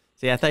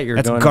 See, I thought you were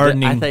That's going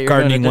gardening, I thought you were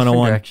gardening going a different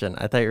 101. direction.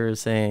 I thought you were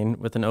saying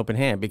with an open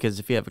hand, because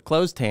if you have a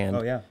closed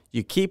hand,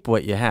 you keep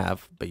what you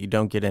have, but you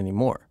don't get any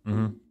more.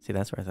 See,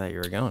 that's where I thought you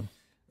were going.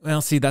 Well,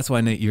 see, that's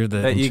why, Nate, you're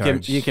the in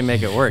charge. You can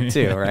make it work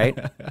too, right?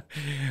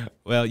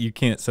 Well, you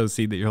can't sow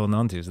seed that you're holding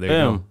on to. So there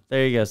Boom. you go.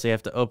 There you go. So you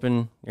have to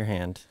open your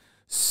hand.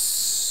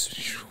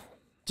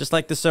 Just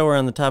like the sower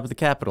on the top of the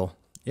Capitol.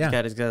 Yeah.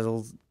 He's got his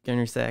little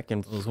gunny sack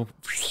and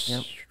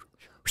yep.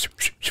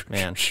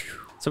 Man.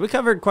 So we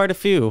covered quite a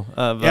few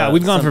of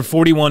we've gone for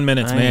 41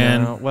 minutes,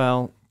 man. know.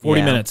 Well,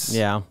 40 minutes.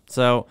 Yeah.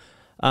 So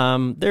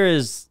there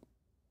is,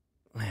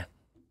 man,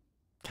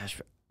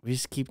 gosh, we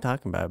just keep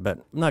talking about it, but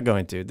I'm not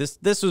going to.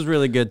 This was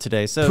really good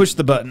today. So Push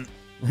the button.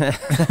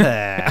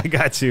 I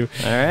got you.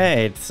 All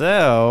right,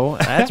 so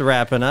that's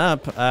wrapping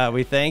up.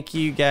 We thank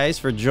you guys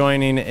for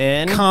joining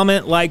in.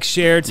 Comment, like,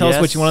 share. Tell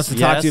us what you want us to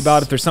talk to you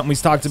about. If there's something we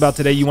talked about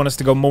today you want us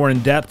to go more in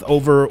depth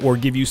over or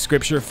give you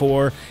scripture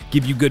for,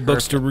 give you good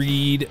books to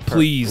read,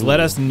 please let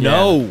us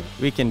know.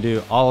 Yeah, we can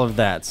do all of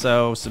that.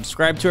 So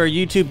subscribe to our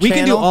YouTube channel. We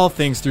can do all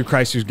things through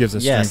Christ who gives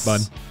us strength,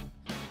 bud.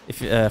 If,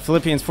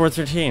 Philippians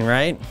 4:13,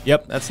 right?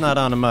 Yep. That's not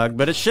on a mug,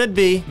 but it should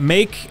be.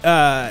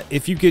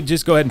 If you could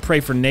just go ahead and pray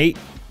for Nate,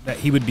 that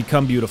he would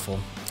become beautiful.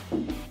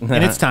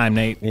 And it's time,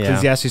 Nate.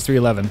 Ecclesiastes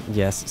 3:11.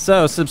 Yes.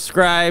 So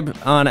subscribe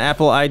on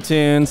Apple,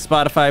 iTunes,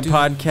 Spotify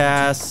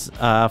podcasts.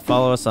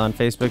 Follow us on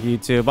Facebook,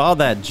 YouTube, all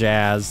that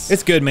jazz.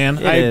 It's good, man.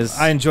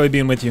 I enjoy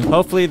being with you.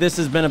 Hopefully this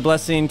has been a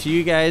blessing to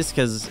you guys,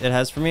 because it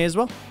has for me as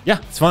well. Yeah,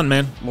 it's fun,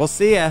 man. We'll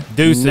see ya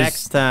Deuces.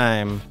 next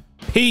time.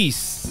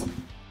 Peace.